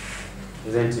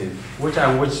 isn't it? Which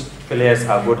players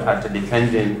are good at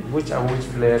defending, which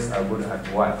players are good at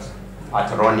what?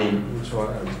 At running, and so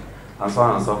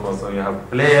on and so forth. So you have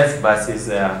players versus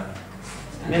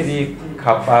maybe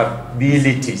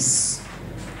capabilities.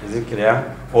 Is it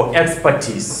clear? or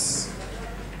expertise.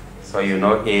 So you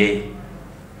know A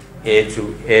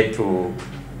to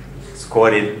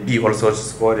scoring, B also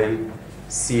scoring,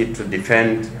 C to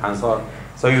defend, and so on.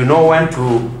 So you know when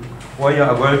you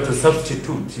are going to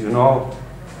substitute, you know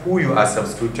who you are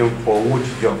substituting for which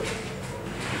job.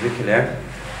 Is it clear?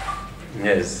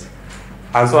 Yes.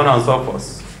 And so on and so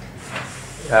forth.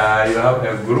 You have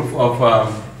a group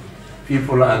of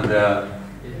people and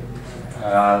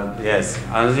yes,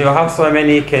 and you have so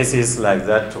many cases like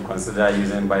that to consider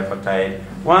using bipartite.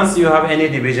 Once you have any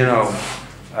division of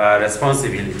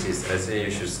responsibilities, I say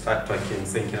you should start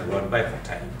thinking about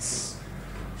bipartites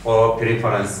or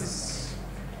preferences.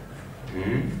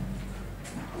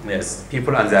 Yes,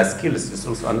 people and their skills is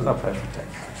also another bipartite.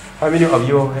 How many of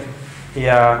you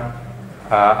here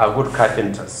are good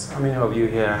carpenters? How many of you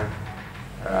here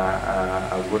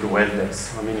are good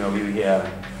welders? How many of you here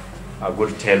are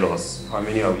good tailors? How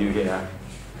many of you here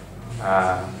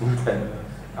are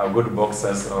good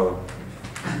boxers? Or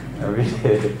how many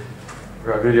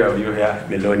of you here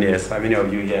millionaires? How many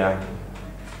of you here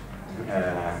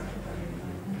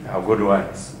are good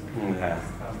ones?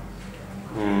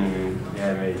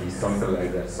 Yeah, maybe something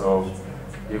like that. So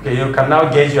you can now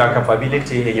gauge your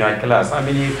capability in your class. How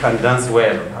many can dance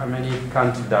well? How many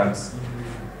can't dance?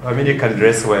 How many can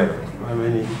dress well? How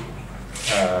many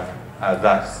are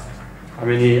that? How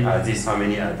many are this? How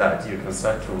many are that? You can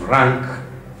start to rank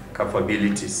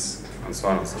capabilities and so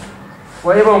on and so forth.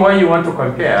 Well, even when you want to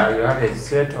compare, you have a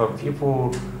set of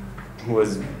people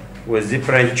with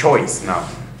different choice now.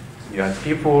 You have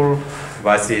people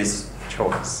versus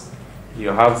choice. You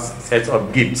have sets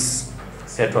of gifts,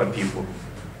 set of people.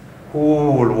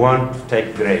 Who will want to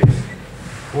take grape?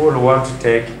 Who will want to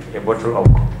take a bottle of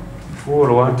coke? Who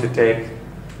will want to take?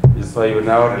 So you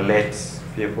now relate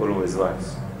people with what?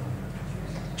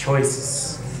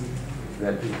 Choices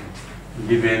that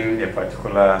given a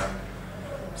particular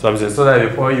something, so that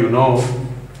before you know,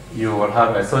 you will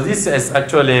have it. So this is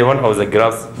actually one of the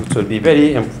graphs which will be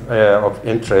very of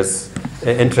interest,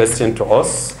 interesting to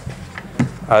us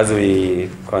as we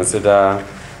consider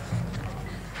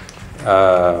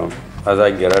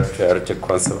other graph theoretic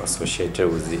concepts associated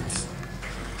with it.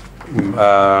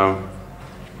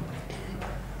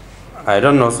 I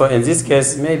don't know. So in this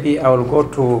case, maybe I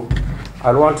want to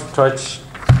touch,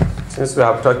 since we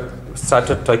have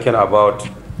started talking about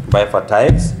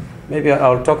bipartites, maybe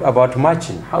I'll talk about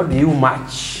matching. How do you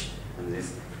match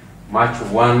this? Match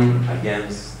one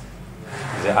against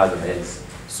the other.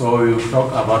 So you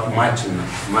talk about matching.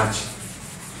 Match.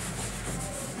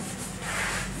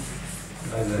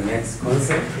 That's the next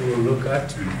concept we will look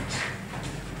at.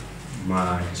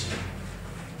 Match.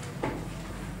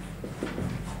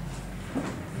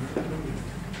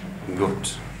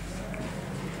 Good.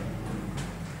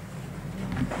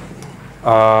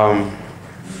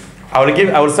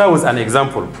 I will start with an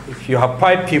example. If you have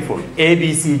 5 people, A,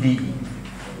 B, C, D, E.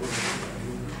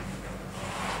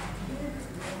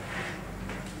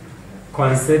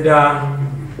 Consider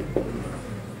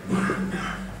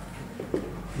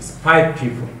it's 5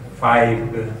 people.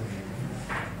 5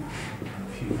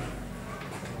 people.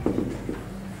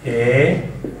 A,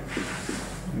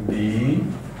 B,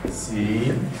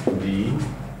 C, D,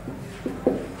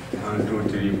 1, 2,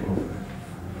 3, 4.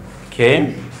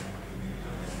 Okay.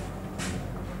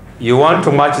 You want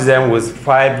to match them with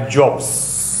 5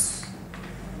 jobs.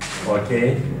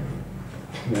 Okay.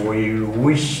 We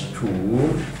wish to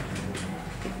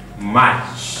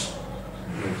match.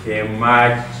 Okay,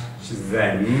 match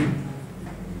them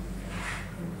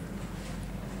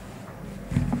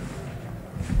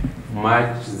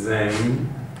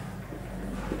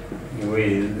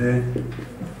with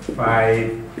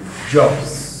 5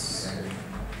 jobs.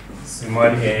 Small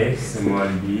a, small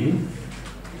b,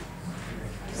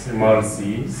 small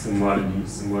c, small d,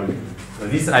 small d. So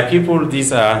these are people,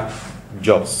 these are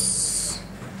jobs.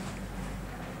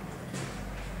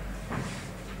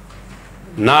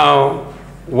 Now,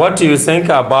 what do you think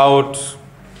about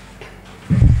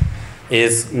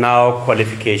is now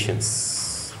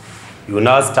qualifications. You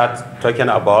now start talking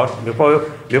about,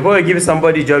 before you give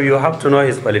somebody a job, you have to know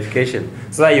his qualification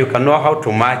so that you can know how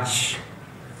to match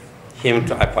him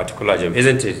to a particular job,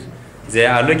 isn't it? They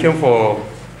are looking for,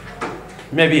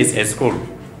 maybe it's a school.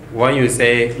 When you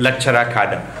say lecturer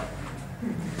cadre,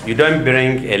 you don't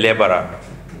bring a laborer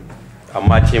and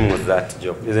match him with that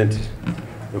job, isn't it?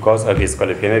 Because of his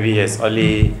qualification.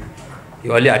 Maybe he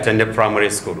only attended primary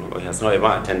school, or he has not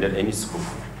even attended any school.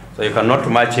 So you cannot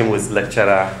match him with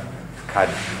lecturer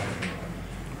cadre.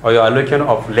 Or you are looking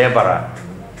of laborer.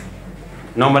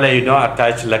 Normally you don't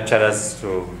attach lecturers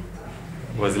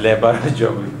with labor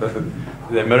job.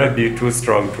 they may not be too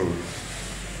strong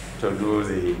to do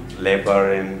the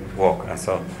laboring work and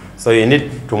so. So you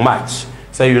need to match.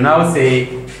 So you now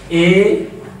say A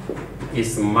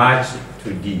is matched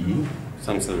to D,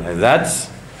 something like that.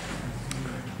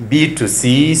 B to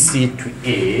C, C to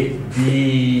A,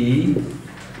 B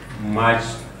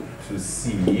matched to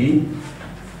C,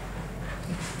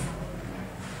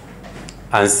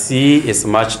 and C is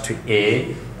matched to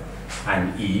A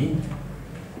and E,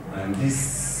 and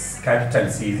this capital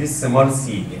C, this small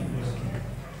c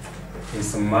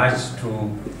is matched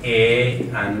to A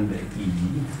and E.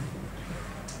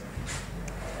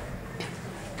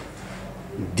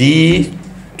 D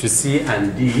to C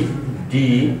and D,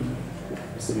 D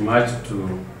is matched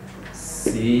to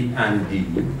C and D.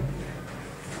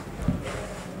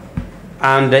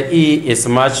 And the E is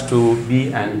matched to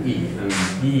B and E, and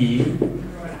B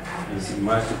is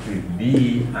matched to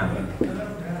B and E.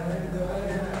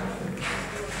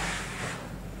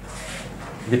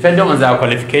 Depending on their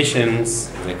qualifications,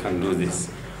 they can do this.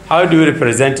 How do you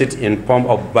represent it in form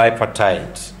of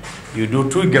bipartite? You do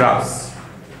two graphs.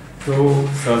 So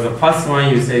the first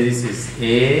one, you say this is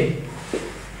A,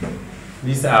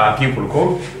 these are people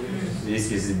code,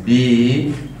 this is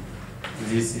B,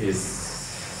 this is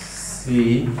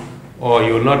C, or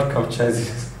you will not capture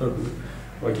this.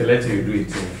 Okay, let you do it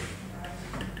too.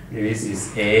 This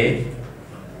is A,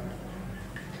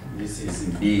 this is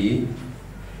B,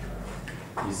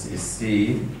 this is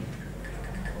C,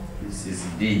 this is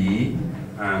D,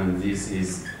 and this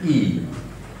is E.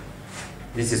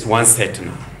 This is one set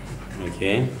now.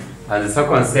 Okay, and the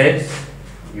second set,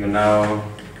 you now,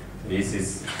 this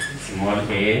is small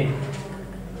a,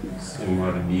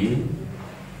 small b,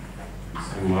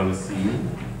 small c,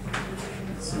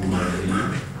 small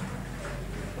d.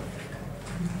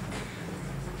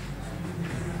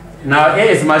 Now A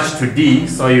is matched to D,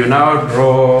 so you now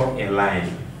draw a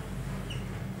line.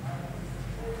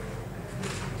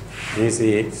 This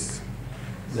is,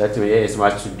 that way A is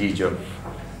matched to D job.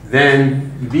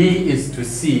 Then B is to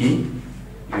C,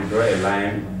 you draw a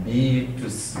line, B to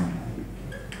C.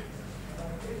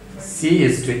 C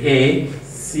is to A,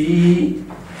 C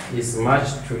is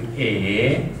matched to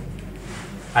A,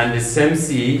 and the same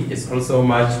C is also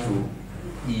matched to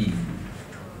E.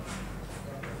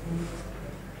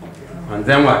 And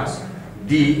then what?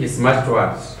 D is matched to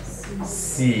what?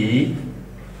 C,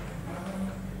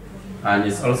 and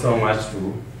it's also matched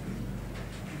to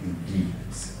D.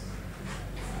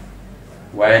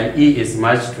 While E is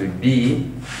matched to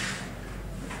B,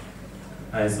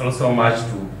 and it's also matched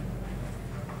to,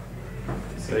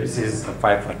 so this is a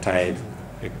bipartite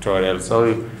pictorial.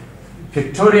 So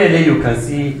pictorially you can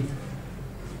see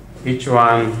each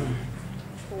one,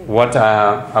 what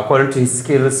are, according to his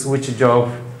skills, which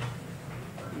job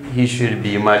he should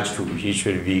be matched to, he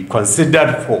should be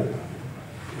considered for.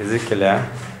 Is it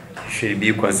clear? He should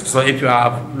be considered. So if you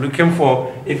are looking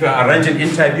for, if you are arranging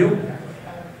interview,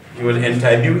 you will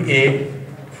interview A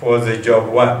for the job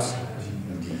what?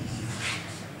 D.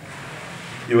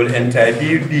 You will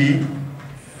interview B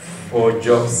for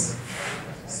jobs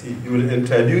C. You will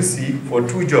interview C for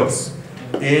two jobs,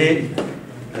 A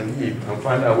and E, and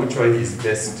find out which one is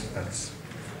best at.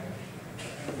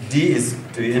 D is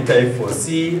to interview for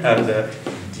C and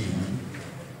D,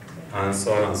 and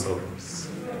so on and so forth.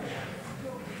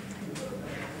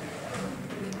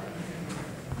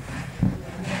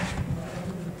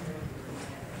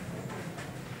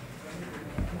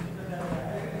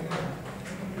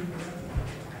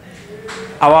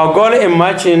 Our goal in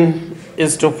matching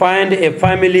is to find a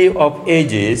family of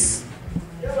ages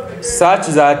such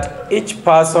that each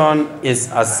person is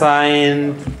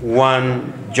assigned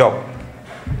one job.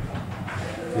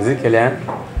 Is it clear?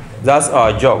 That's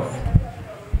our job.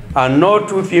 And no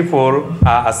two people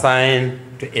are assigned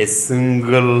to a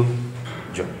single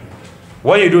job.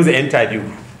 When you do the interview,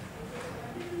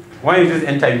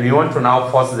 you want to now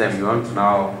force them, you want to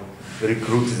now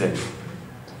recruit them.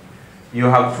 You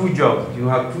have two jobs, you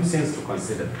have two things to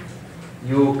consider.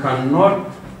 You cannot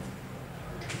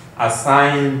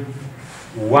assign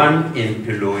one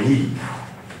employee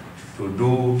to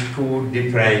do two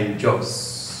different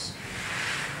jobs.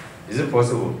 Is it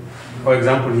possible? For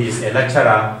example, he is a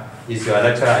lecturer, he's your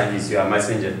lecturer and he's your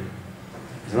messenger.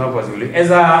 It's not possible. You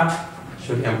either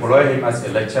should employ him as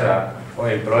a lecturer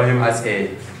or employ him as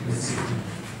a messenger.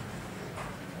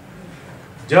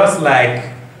 Just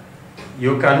like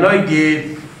you cannot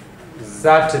give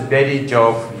that very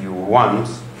job you want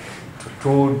to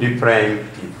two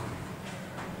different people.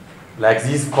 Like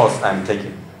this course I'm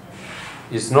taking.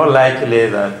 It's not likely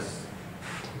that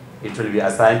it will be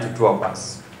assigned to two of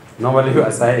us. Normally you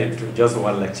assign it to just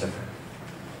one lecturer.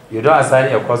 You don't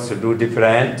assign a course to do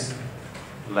different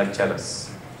lecturers,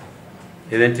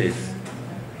 isn't it?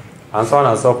 And so on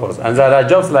and so forth. And there are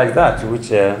jobs like that,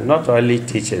 which are not only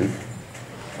teaching.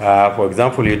 For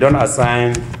example, you don't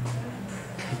assign,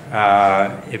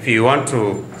 if you want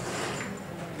to,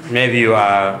 maybe you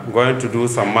are going to do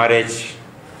some marriage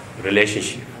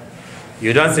relationship.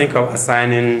 You don't think of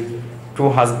assigning 2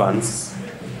 husbands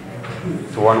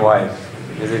to 1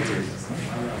 wife, isn't it?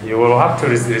 You will have to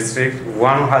restrict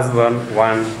 1 husband,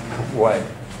 1 wife.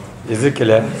 Is it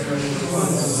clear?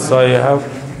 So you have...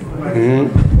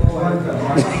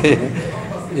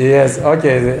 Yes,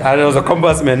 okay. I know the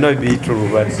compass may not be true,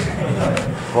 but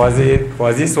for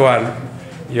this one,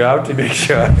 you have to make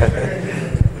sure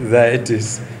that it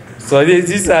is. So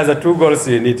these are the 2 goals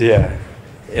you need here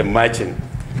in matching.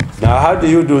 Now, how do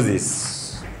you do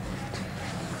this?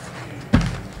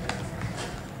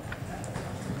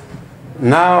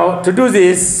 Now, to do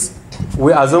this,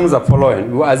 we assume the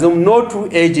following. We assume no 2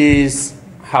 edges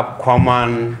have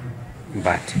common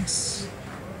vertex.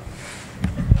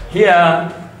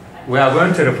 Here, we are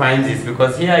going to refine this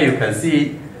because here you can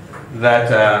see that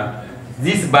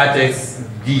this vertex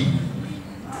D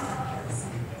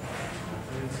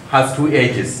has 2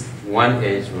 edges, 1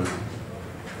 edge, 1.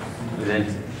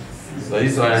 So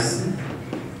this one,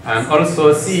 and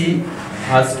also C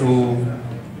has 2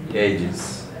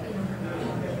 edges.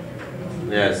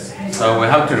 Yes, so we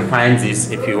have to refine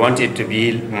this if you want it to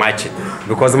be matching,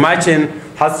 because matching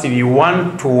has to be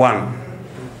 1 to 1.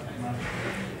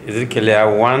 Is it clear?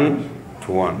 1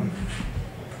 to 1.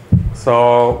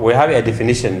 So we have a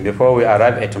definition. Before we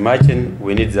arrive at matching,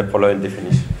 we need the following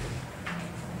definition.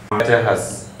 Matter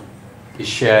is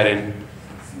sharing.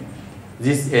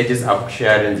 These edges are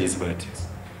sharing this vertex.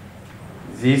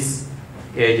 These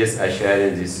edges are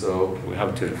sharing this, so we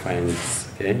have to define this.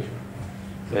 Okay.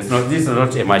 So it's not. This is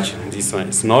not a match. This one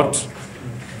is not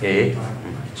a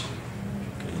match.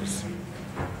 Okay.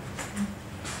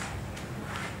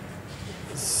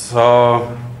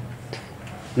 So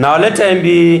now let M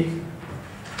be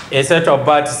a set of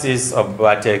vertices of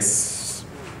vertex.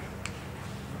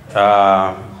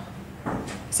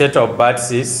 Set of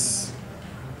vertices.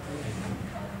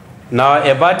 Now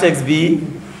a vertex B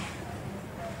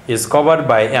is covered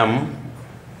by M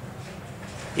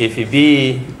if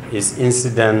B is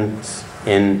incident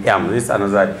in M. This is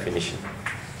another definition.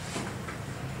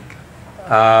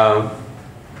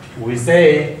 We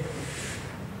say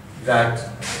that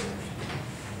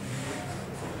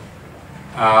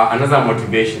another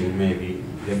motivation, maybe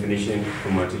definition to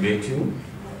motivate you.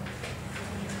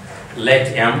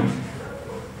 Let M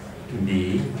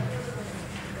be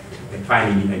a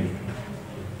finite element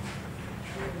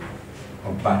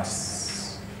of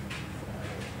vertices.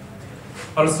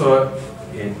 Also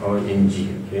in G,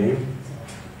 okay?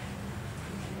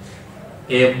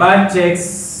 A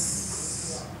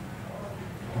vertex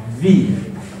V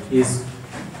is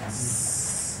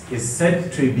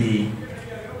said to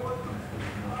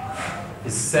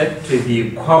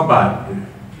be covered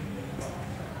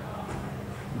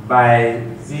by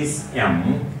this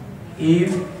M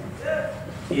if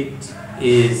it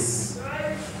is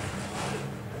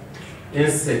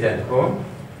incident. Oh,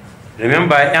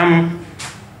 remember M.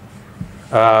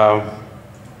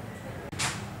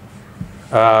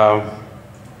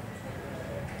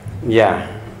 Yeah,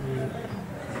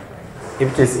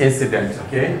 if it is incident,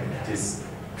 okay, it is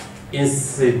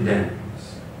incident.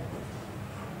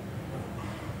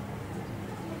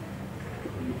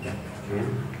 Okay.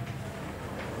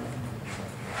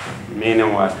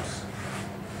 Meaning what?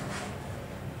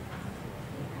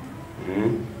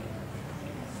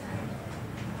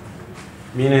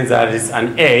 Meaning that is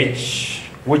an edge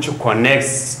which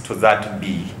connects to that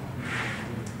B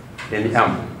in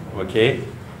M, okay?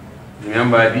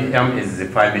 Remember, the M is the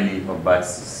family of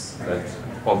vertices,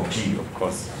 of G, of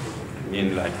course. I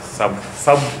mean, like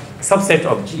subset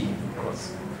of G, of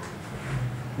course.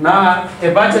 Now,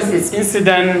 a vertex is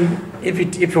incident if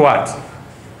it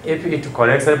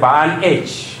connects by an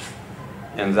edge,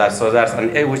 and so that's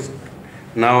an edge which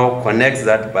now connects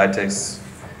that vertex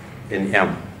in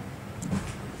M.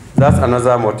 That's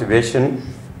another motivation.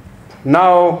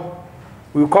 Now,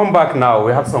 we'll come back now.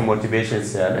 We have some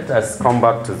motivations here. Let us come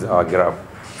back to our graph.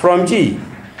 From G,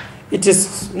 it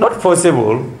is not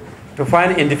possible to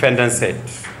find independent set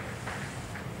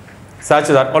such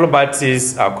that all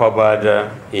vertices are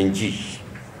covered in G.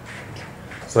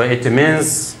 So it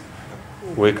means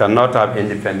we cannot have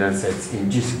independent sets in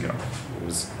G's graph.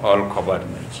 It's all covered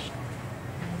by G.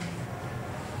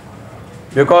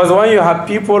 Because when you have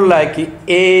people like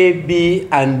A, B,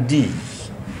 and D,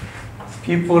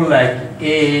 people like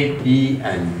A, B,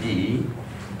 and D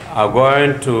are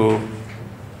going to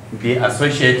be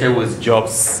associated with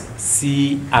jobs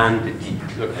C and D.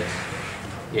 Look at it.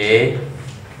 A,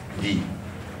 D,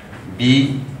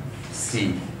 B,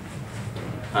 C,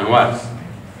 and what?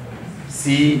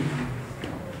 C,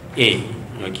 A,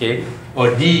 okay?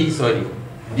 Or D, sorry,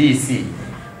 D, C.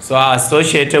 So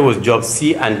associated with jobs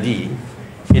C and D,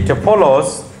 it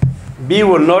follows B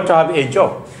will not have a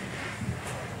job,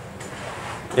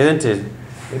 isn't it?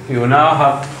 If you now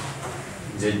have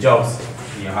the jobs,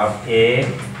 you have A,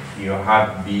 you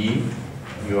have B,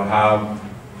 you have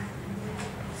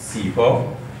C,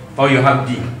 or you have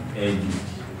D, A, D.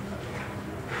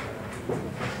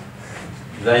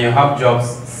 Then you have jobs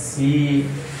C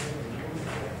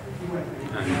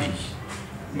and D.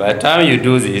 By the time you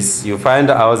do this, you find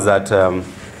out that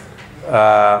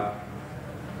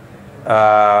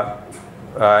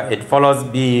it follows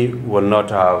B will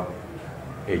not have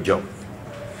a job.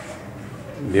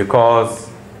 Because,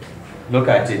 look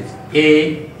at it,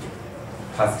 A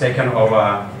has taken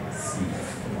over C.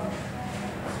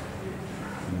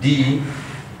 D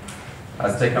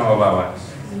has taken over what?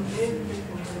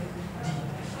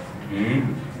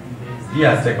 D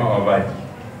has taken over D.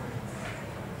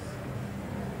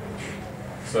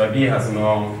 So B has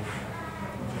no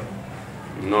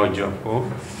job,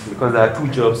 because there are two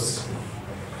jobs.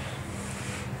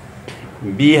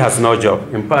 B has no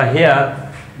job. In fact,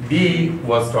 here, B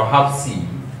was to have C,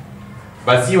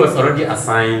 but C was already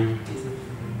assigned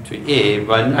to A,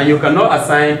 and you cannot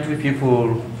assign two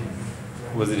people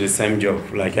with the same job.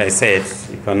 Like I said,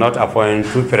 you cannot appoint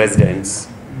two presidents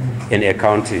in a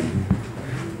country.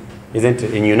 Isn't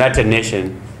it? In United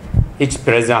Nations, each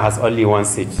president has only one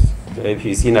seat. So if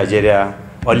you see Nigeria,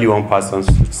 only one person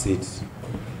should sit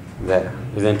there,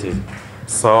 isn't it?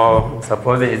 So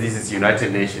suppose this is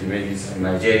United Nations, maybe it's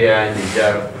Nigeria,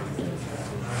 Niger.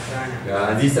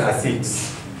 These are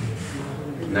seats.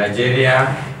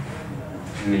 Nigeria,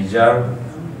 Niger,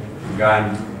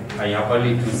 Ghana, and you have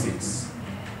only two seats.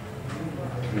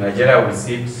 Nigeria will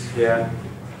sit here,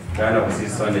 Ghana will sit,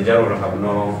 so Nigeria will have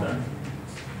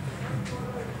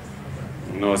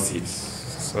no seats.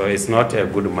 So it's not a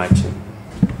good matching.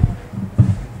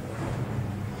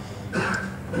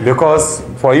 Because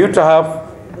for you to have,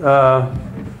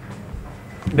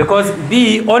 because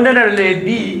B, ordinarily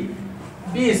B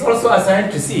is also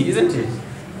assigned to C, isn't it?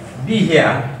 B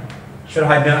here should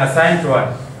have been assigned to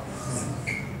what?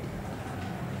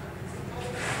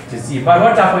 To C. But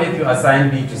what happens if you assign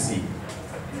B to C?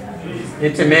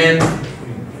 It means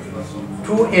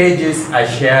two edges are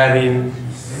sharing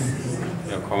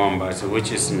a common base,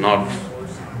 which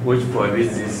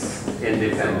forbids this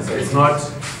independence. So it's not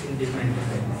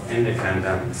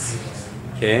independence.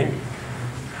 Okay?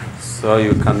 So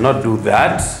you cannot do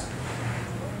that.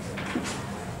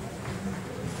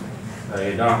 So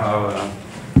you don't have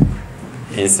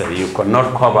answer. You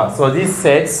cannot cover. So this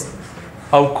sets,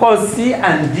 of course, C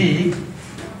and D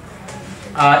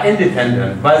are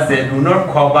independent, but they do not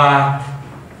cover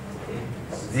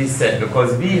this set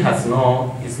because B has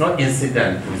it's not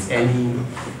incident with any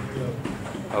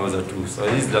other two. So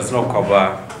this does not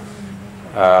cover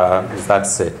that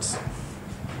set.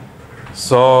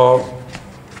 So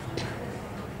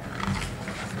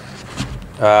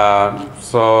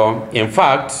in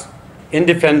fact,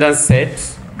 independent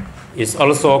set is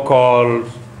also called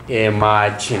a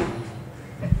matching.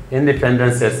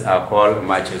 Independent sets are called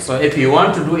matching. So if you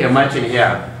want to do a matching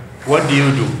here, what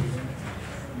do?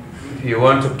 If you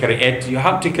want to create, you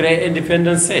have to create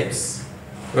independent sets.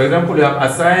 For example, you have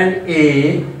assigned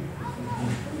A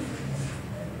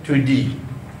to D.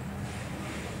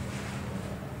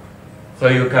 So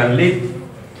you can leave,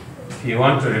 if you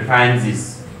want to refine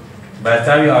this. By the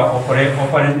time you are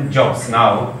offering jobs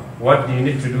now, what you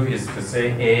need to do is to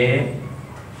say A,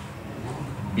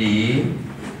 B,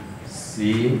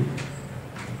 C,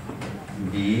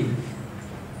 D,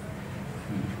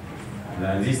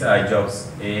 and these are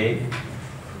jobs A,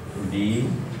 B,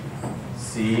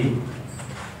 C,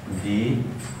 D,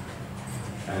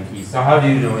 and E. So how do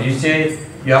you know? You say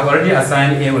you have already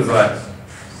assigned A with what?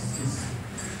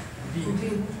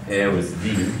 A with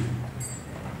D.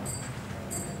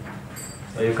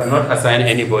 So you cannot assign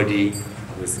anybody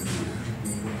with B.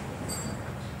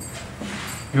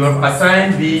 You have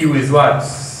assigned B with what?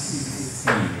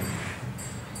 C.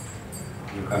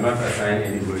 You cannot assign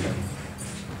anybody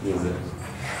with that.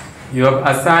 You have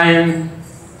assigned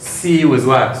C with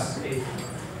what?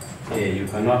 A. You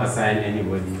cannot assign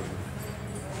anybody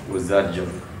with that job.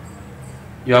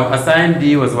 You have assigned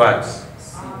D with what?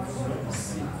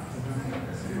 C.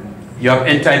 You have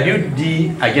interviewed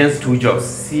D against two jobs,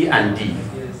 C and D.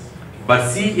 But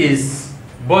C is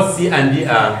Both C and D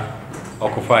are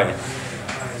occupied,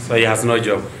 so he has no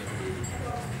job.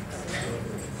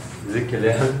 Is it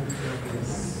clear?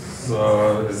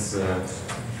 So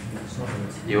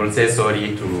you will say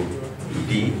sorry to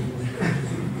D.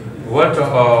 What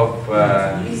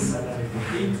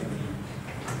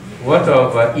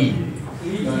of E?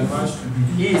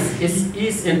 E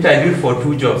is interviewed for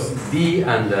 2 jobs, B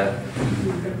and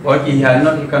okay, he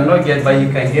cannot get, but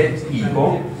you can get E.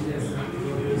 So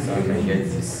you can get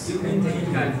this.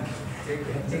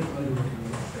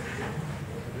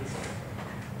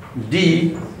 D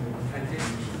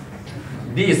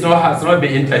has not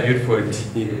been interviewed for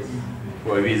D.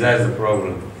 For B, that's the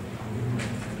problem.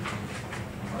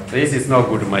 So this is not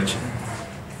good match.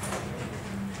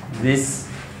 This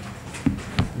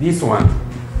one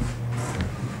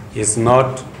is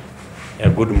not a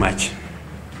good match.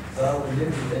 So we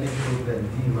didn't get any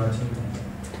problem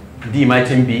D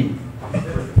matching B.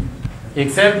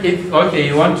 Except if, okay,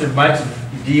 you want to match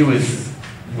D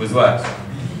with what?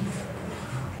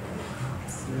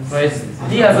 So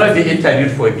D has not been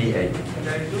interviewed for B.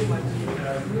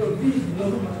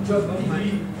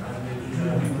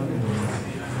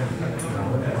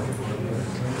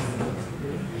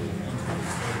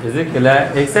 Is it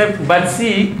clear? Except, but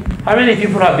C, how many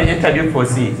people have been interviewed for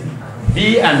C?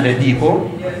 B and the D,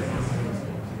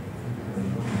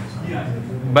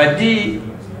 but D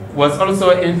was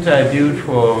also interviewed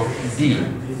for D.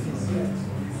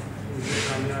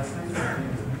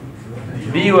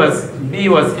 B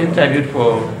was interviewed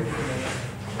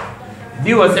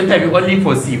only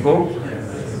for C,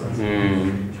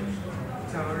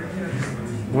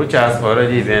 which has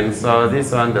already been, so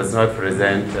this one does not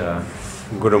present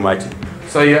good match.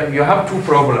 So you have 2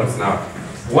 problems now.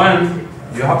 One,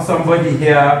 you have somebody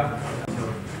here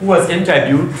who was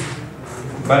interviewed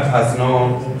but has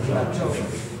no.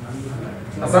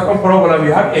 A second problem,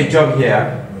 you have a job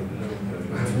here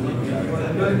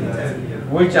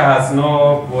which has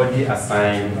nobody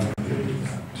assigned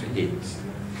to it.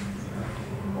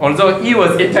 Although E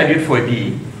was interviewed for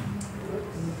D.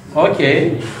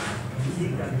 Okay.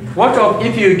 What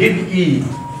if you give E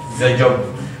the job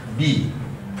B?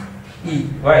 E,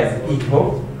 why is it E? He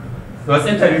was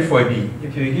interviewed for B.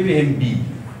 If you give him B,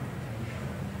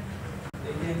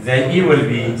 then E will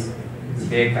be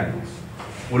vacant.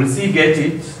 Will C get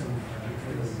it?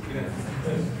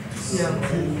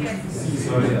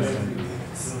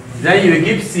 Then you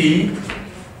give C.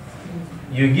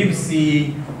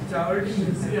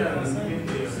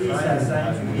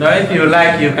 Now if you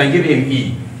like, you can give him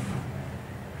E.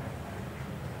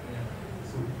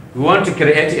 We want to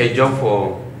create a job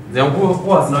for, then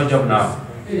who has no job now?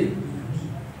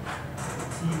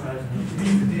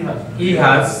 E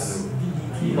has,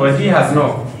 or D has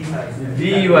no.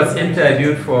 D was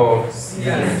interviewed for C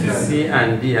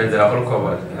and D, and they are all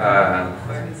covered.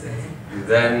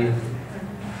 Then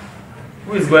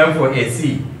who is going for a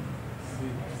C?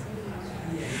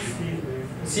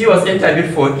 C was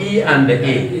interviewed for E and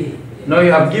A. Now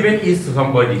you have given E to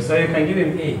somebody, so you can give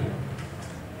him A.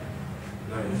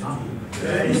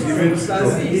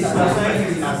 He's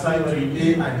assigned to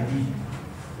A and D.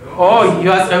 Oh, you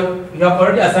have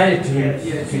already assigned it to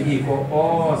him to equal.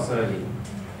 Oh, sorry.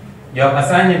 You have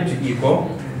assigned him to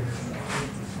equal.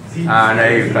 No,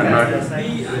 you cannot.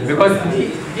 Because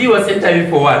D was interviewed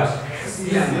for what?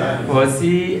 For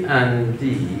C and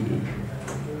D.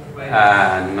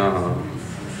 No.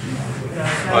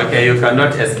 Okay, you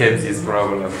cannot escape this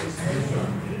problem.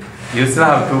 You still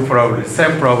have 2 problems,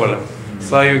 same problem.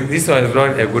 So this one is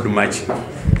not a good match.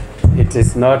 It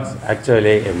is not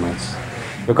actually a match.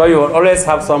 Because you will always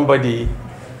have somebody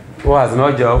who has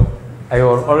no job, and you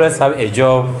will always have a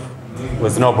job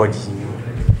with nobody.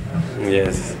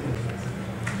 Yes.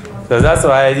 So that's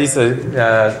why this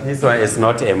one is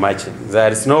not a match. There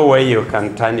is no way you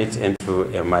can turn it into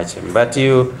a match. But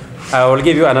I will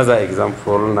give you another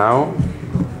example now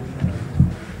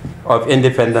of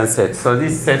independent sets. So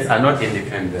these sets are not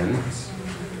independent,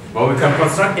 but we can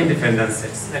construct independent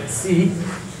sets. Let's see.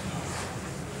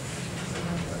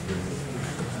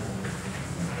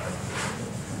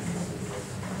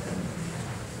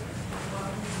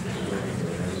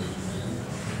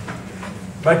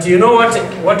 But you know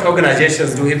what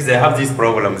organizations do if they have these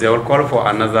problems? They will call for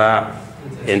another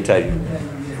interview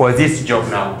for this job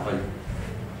now.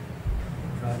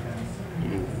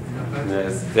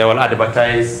 Yes, they will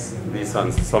advertise these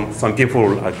ones. Some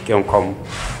people can come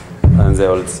and they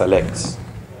will select.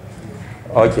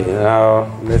 Okay, now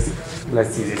let's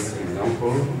see this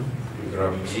example.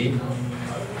 Graph G.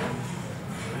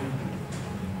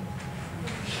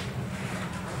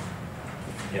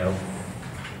 Yeah.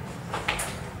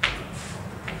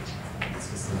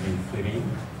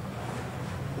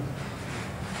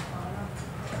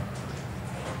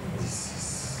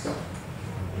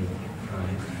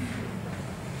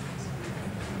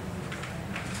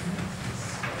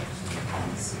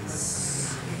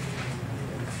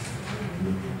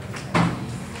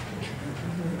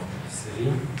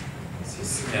 this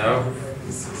is F,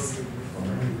 this is E,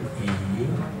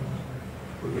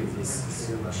 this is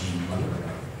G,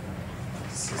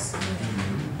 this is D.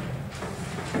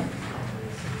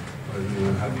 Or you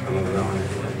will have another one here.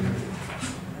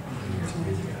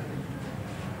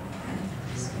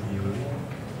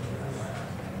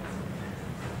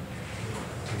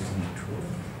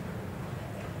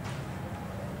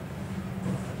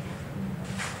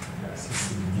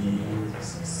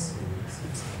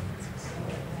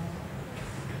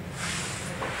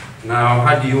 Now,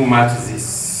 how do you match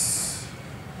this?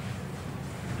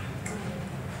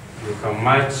 You can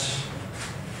match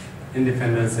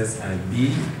independent sets as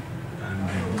B and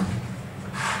B.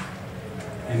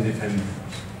 Independent.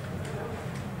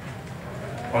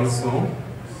 Also,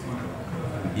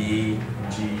 B,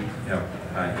 G, F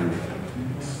are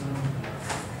independent.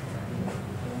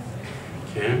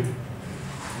 Okay.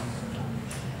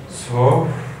 So,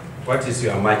 what is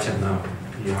your matching now?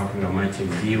 You have your matching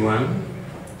B1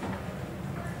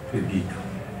 to D2,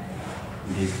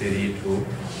 D3 to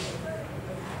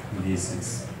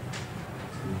D6,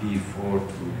 D4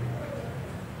 to,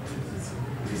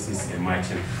 this is a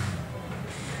matching.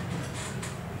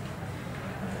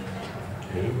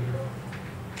 Okay.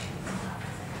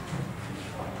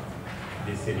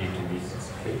 D3 to D6,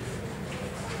 okay.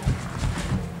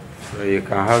 So you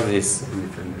can have this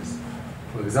independence.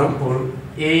 For example,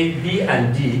 A, B,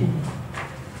 and D,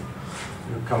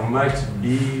 you can match B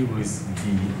with D.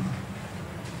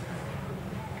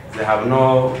 They have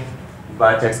no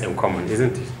vertex in common,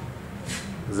 isn't it?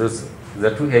 The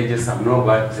two edges have no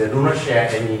vertex, they do not share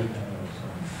any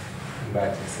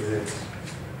vertex, isn't it?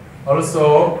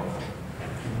 Also,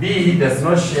 B does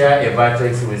not share a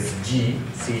vertex with G,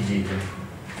 CG,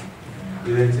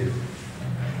 isn't it?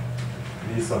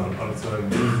 This one also,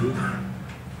 B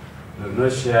does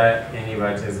not share any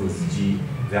vertex with G,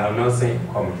 they have nothing in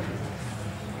common.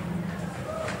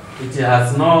 It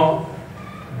has no,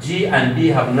 G and D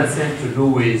have nothing to do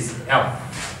with F.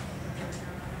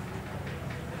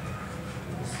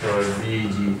 So B,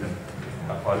 G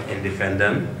are all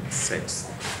independent sets.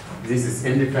 This is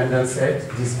independent set,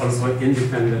 this is also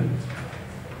independent.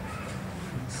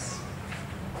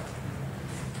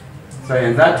 So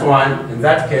in that one, in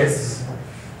that case,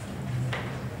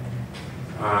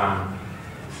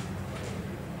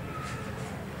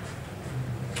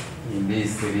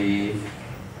 B3,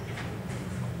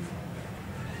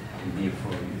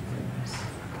 B4,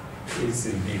 this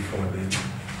is B4 then.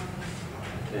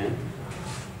 Okay.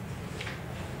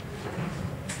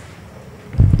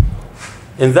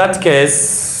 In that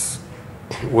case,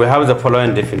 we have the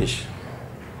following definition.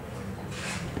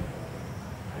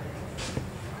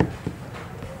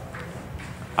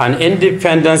 An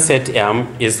independent set M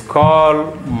is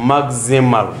called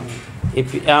maximal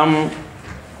if M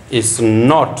is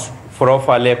not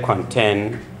properly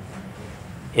contained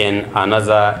in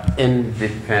another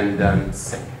independent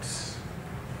set.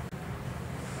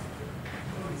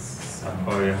 So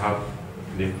we have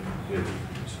an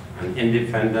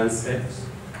independent set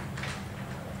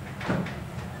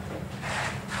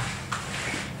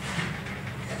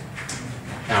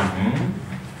M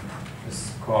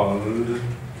is called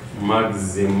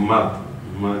maximal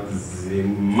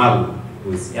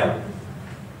with L.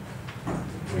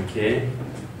 Okay.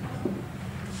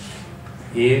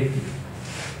 If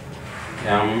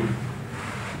M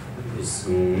is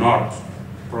not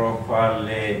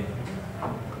properly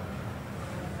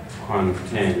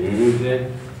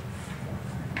contained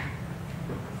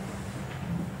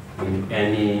in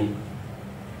any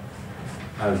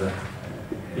other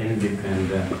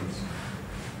independent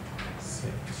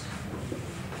set.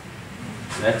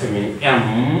 That means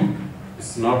M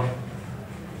is not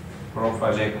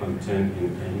properly contained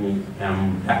in any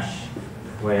M dash,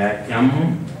 where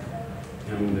M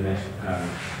dash are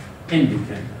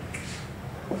independent.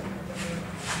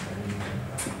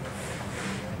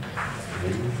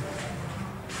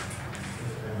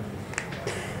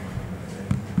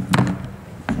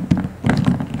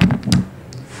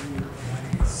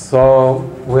 So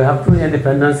we have two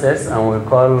independent sets, and we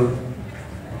call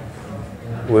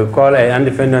an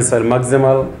independent set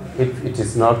maximal if it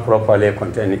is not properly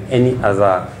contained in any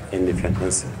other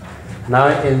independent set. Now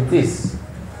in this,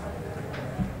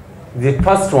 the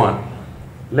first one,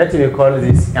 let me call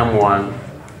this M1,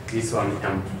 this one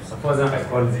M2. Suppose I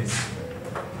call this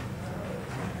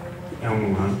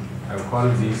M1, I call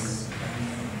this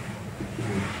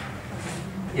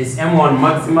M2. Is M1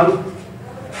 maximal?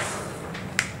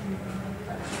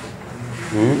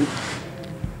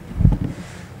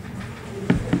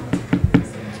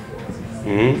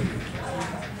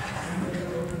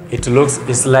 It it looks,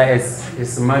 it's like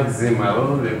it's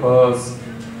maximal because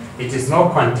it is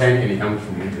not contained in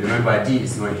M2. Remember, D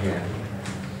is not here,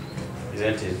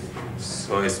 isn't it?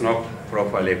 So it's not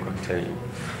properly contained.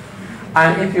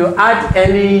 And if you add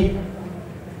any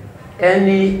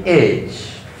edge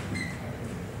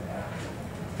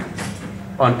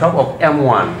on top of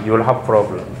M1, you will have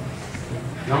problem.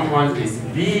 M1 is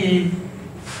B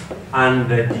and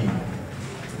the D.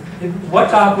 What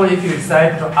happens if you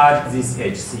decide to add this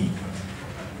HC?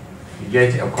 You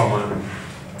get a common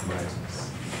matrix.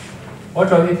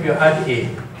 What if you add A?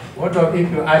 What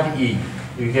if you add E?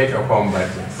 You get a common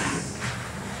matrix.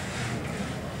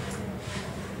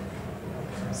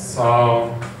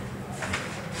 So,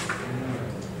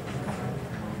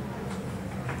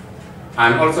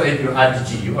 and also if you add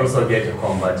G, you also get a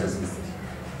common matrix with D.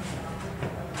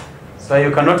 So you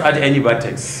cannot add any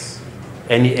vertex,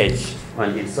 any edge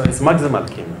on it. So it's maximal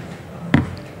schema.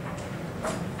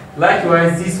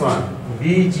 Likewise, this one,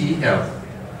 BGL,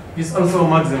 is also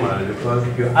maximal because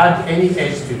if you add any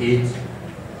edge to it,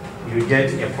 you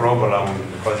get a problem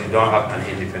because you don't have an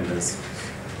independence.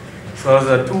 So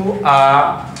the two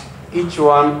are, each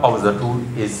one of the two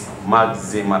is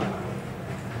maximal.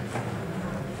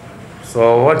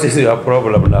 So what is your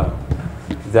problem now?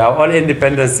 They are all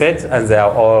independent sets and they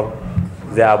are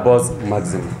both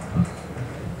maximum.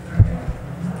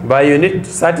 But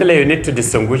certainly you need to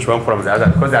distinguish one from the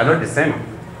other because they are not the same.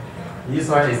 This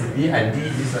one is B and D,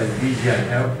 this one is B, G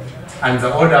and L. And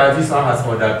the order, this one has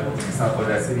order 2, this one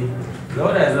order 3. The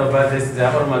order is not, but they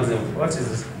are all maximum. What is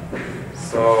this?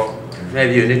 So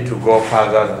maybe you need to go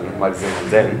further than maximum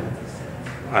then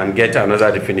and get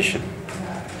another definition.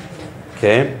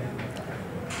 Okay?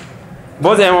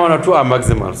 Both M1 and 2 are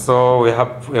maximal, so we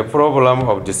have a problem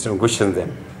of distinguishing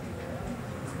them.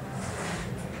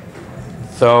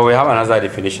 So we have another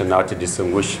definition now to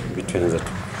distinguish between the two.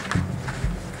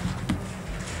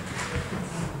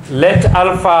 Let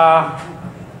alpha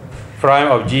prime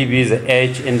of G be the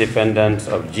H independent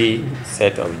of G,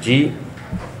 set of G.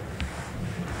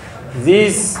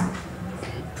 This,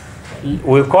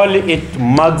 we call it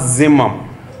maximum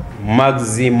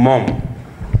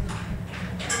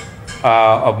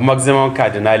of maximum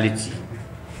cardinality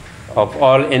of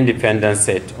all independent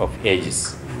set of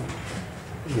edges.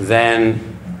 Then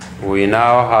we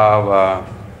now have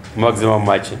maximum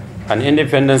matching. An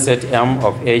independent set M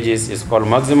of edges is called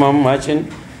maximum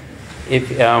matching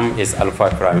if M is alpha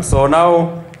prime. So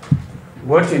now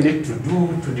what you need to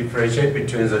do to differentiate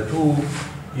between the two,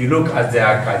 you look at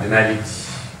their cardinality.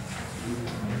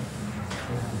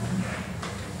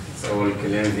 So we'll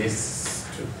clean this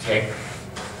to take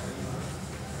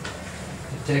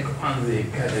on the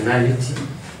cardinality.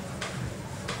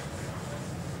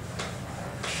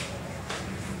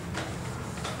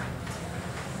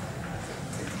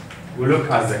 We look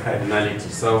at the cardinality.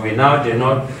 So we now do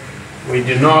not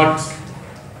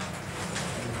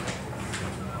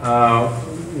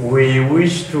we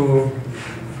wish to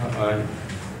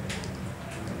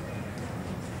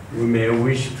we may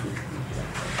wish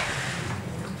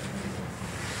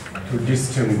to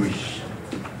distinguish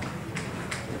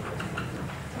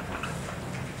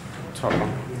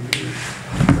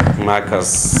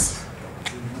markers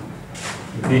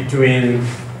between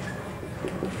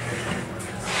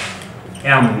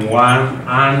M1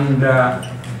 and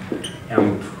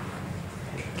M2.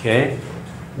 Okay,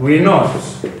 we note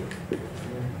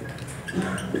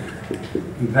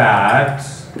that,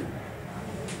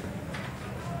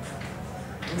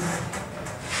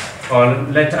 or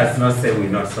let us not say we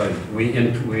not, sorry, we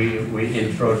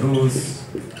introduce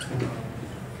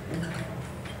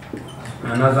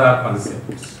another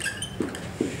concept.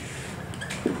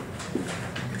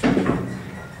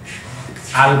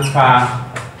 Alpha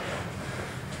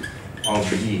of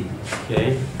G.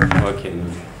 Okay? Okay. No.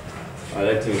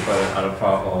 Let me call it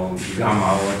alpha or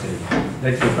gamma or whatever.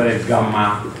 Let me call it gamma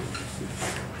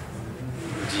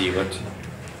G. What?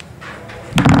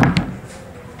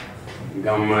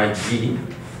 Gamma G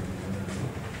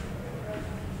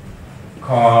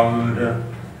called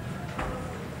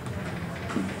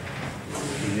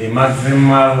the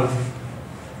maximal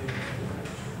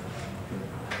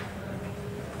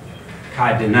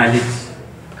cardinality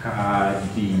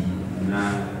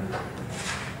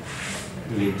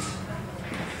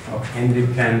of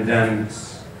independent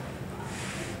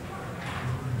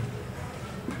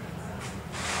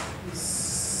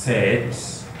set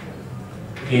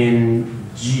in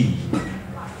G.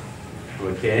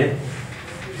 Okay?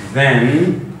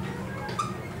 Then,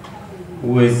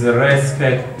 with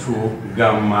respect to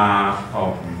gamma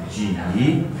of G,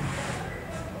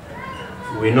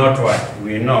 we note what?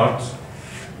 We note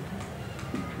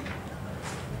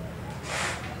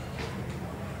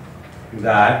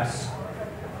that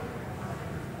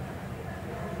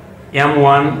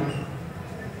M1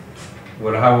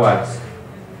 will have what?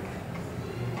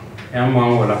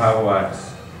 M1 will have what?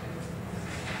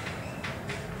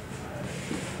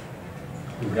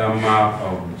 Gamma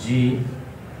of G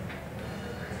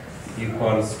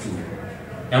equals to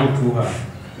M2 have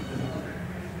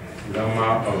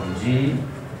gamma of G,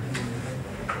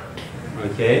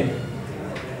 okay,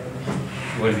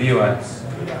 will be what?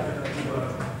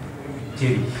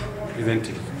 3, isn't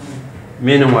it?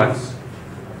 Meaning what?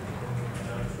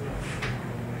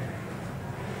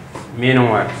 Meaning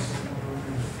what?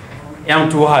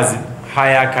 M2 has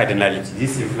higher cardinality.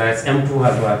 This implies M2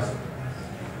 has what?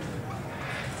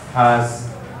 Has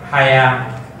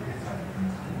higher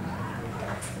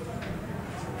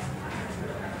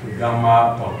gamma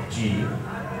of G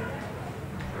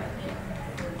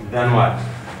than what?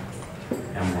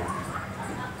 M1.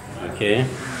 Okay.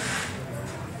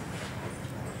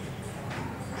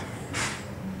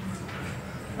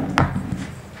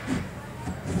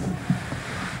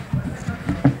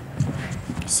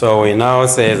 So we now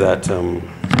say that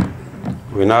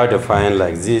we now define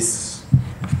like this.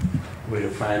 We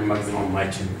define maximum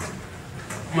matching.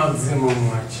 Maximum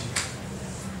matching.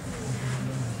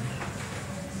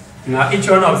 Now each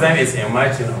one of them is a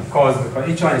matching, of course, because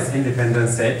each one is independent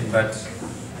set, but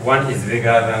one is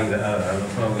bigger than the other.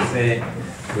 So we say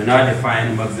we now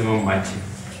define maximum matching.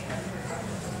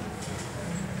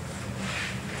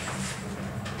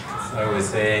 So we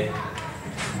say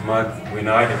we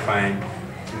now define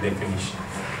definition.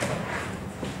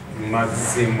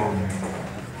 Maximum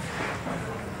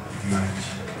match.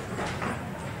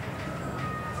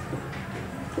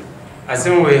 I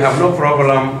think we have no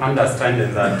problem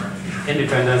understanding that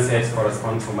independent sets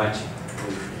correspond to matching.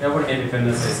 Every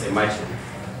independent set is a matching,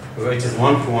 which is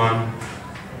one-to-one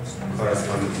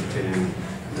corresponding between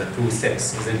the two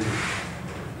sets, isn't it?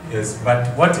 Yes,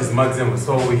 but what is maximum?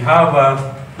 So we have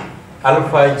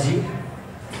alpha G,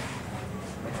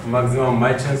 maximum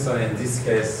matching. So in this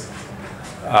case,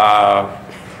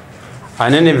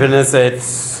 an independent set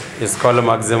is called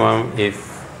maximum if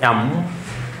M,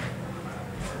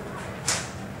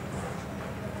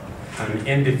 an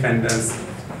independent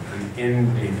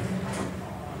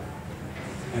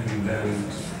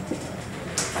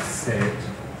set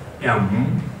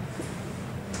M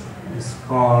is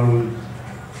called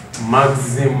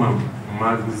maximum.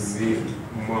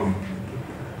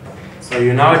 So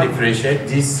you now differentiate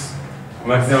this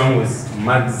maximum with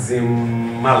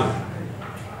maximal.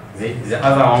 The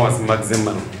other one was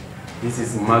maximal. This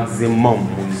is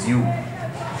maximum with U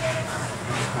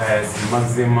as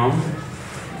maximum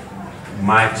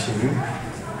matching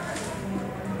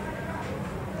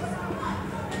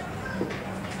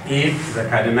if the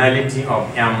cardinality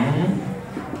of M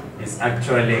is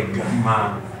actually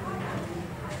gamma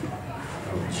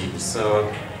of G.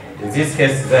 So in this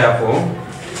case, therefore,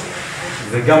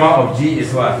 the gamma of G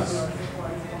is what?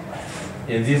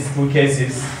 In these two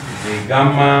cases, the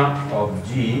gamma of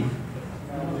G,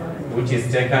 which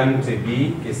is taken to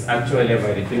be, is actually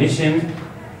by definition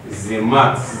the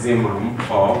maximum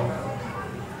of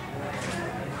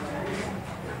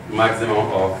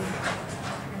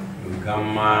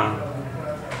gamma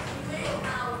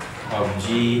of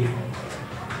G,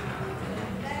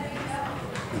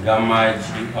 gamma G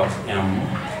of M,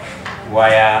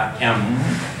 where M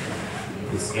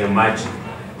is a margin.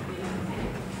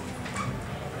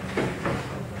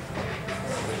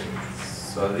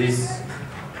 So this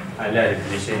earlier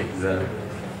definition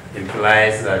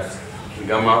implies that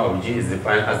gamma of G is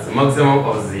defined as the maximum of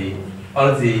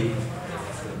all the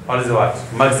what?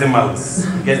 Maximals.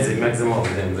 Get the maximum of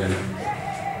them then.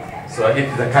 So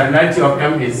if the cardinality of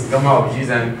M is gamma of G,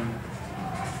 then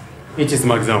it is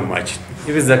maximum match.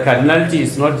 If the cardinality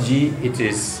is not G, it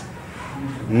is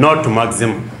not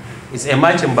maximum. It's a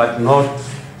matching, but not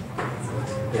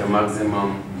a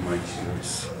maximum match.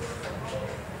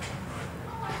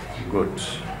 Good.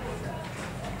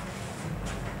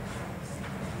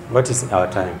 What is our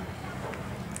time?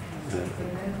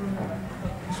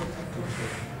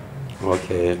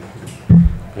 Okay,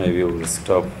 maybe we'll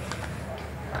stop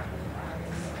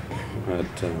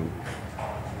at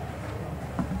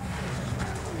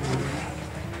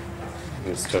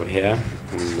we'll stop here,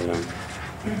 and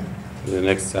the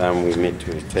next time we meet,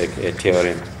 we take a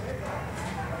theorem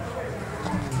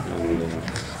and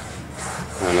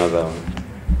another one.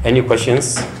 Any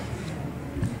questions?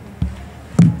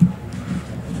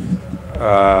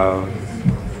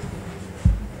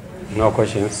 No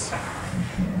questions?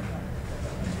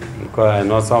 Because I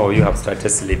know some of you have started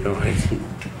sleeping already.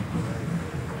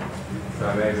 So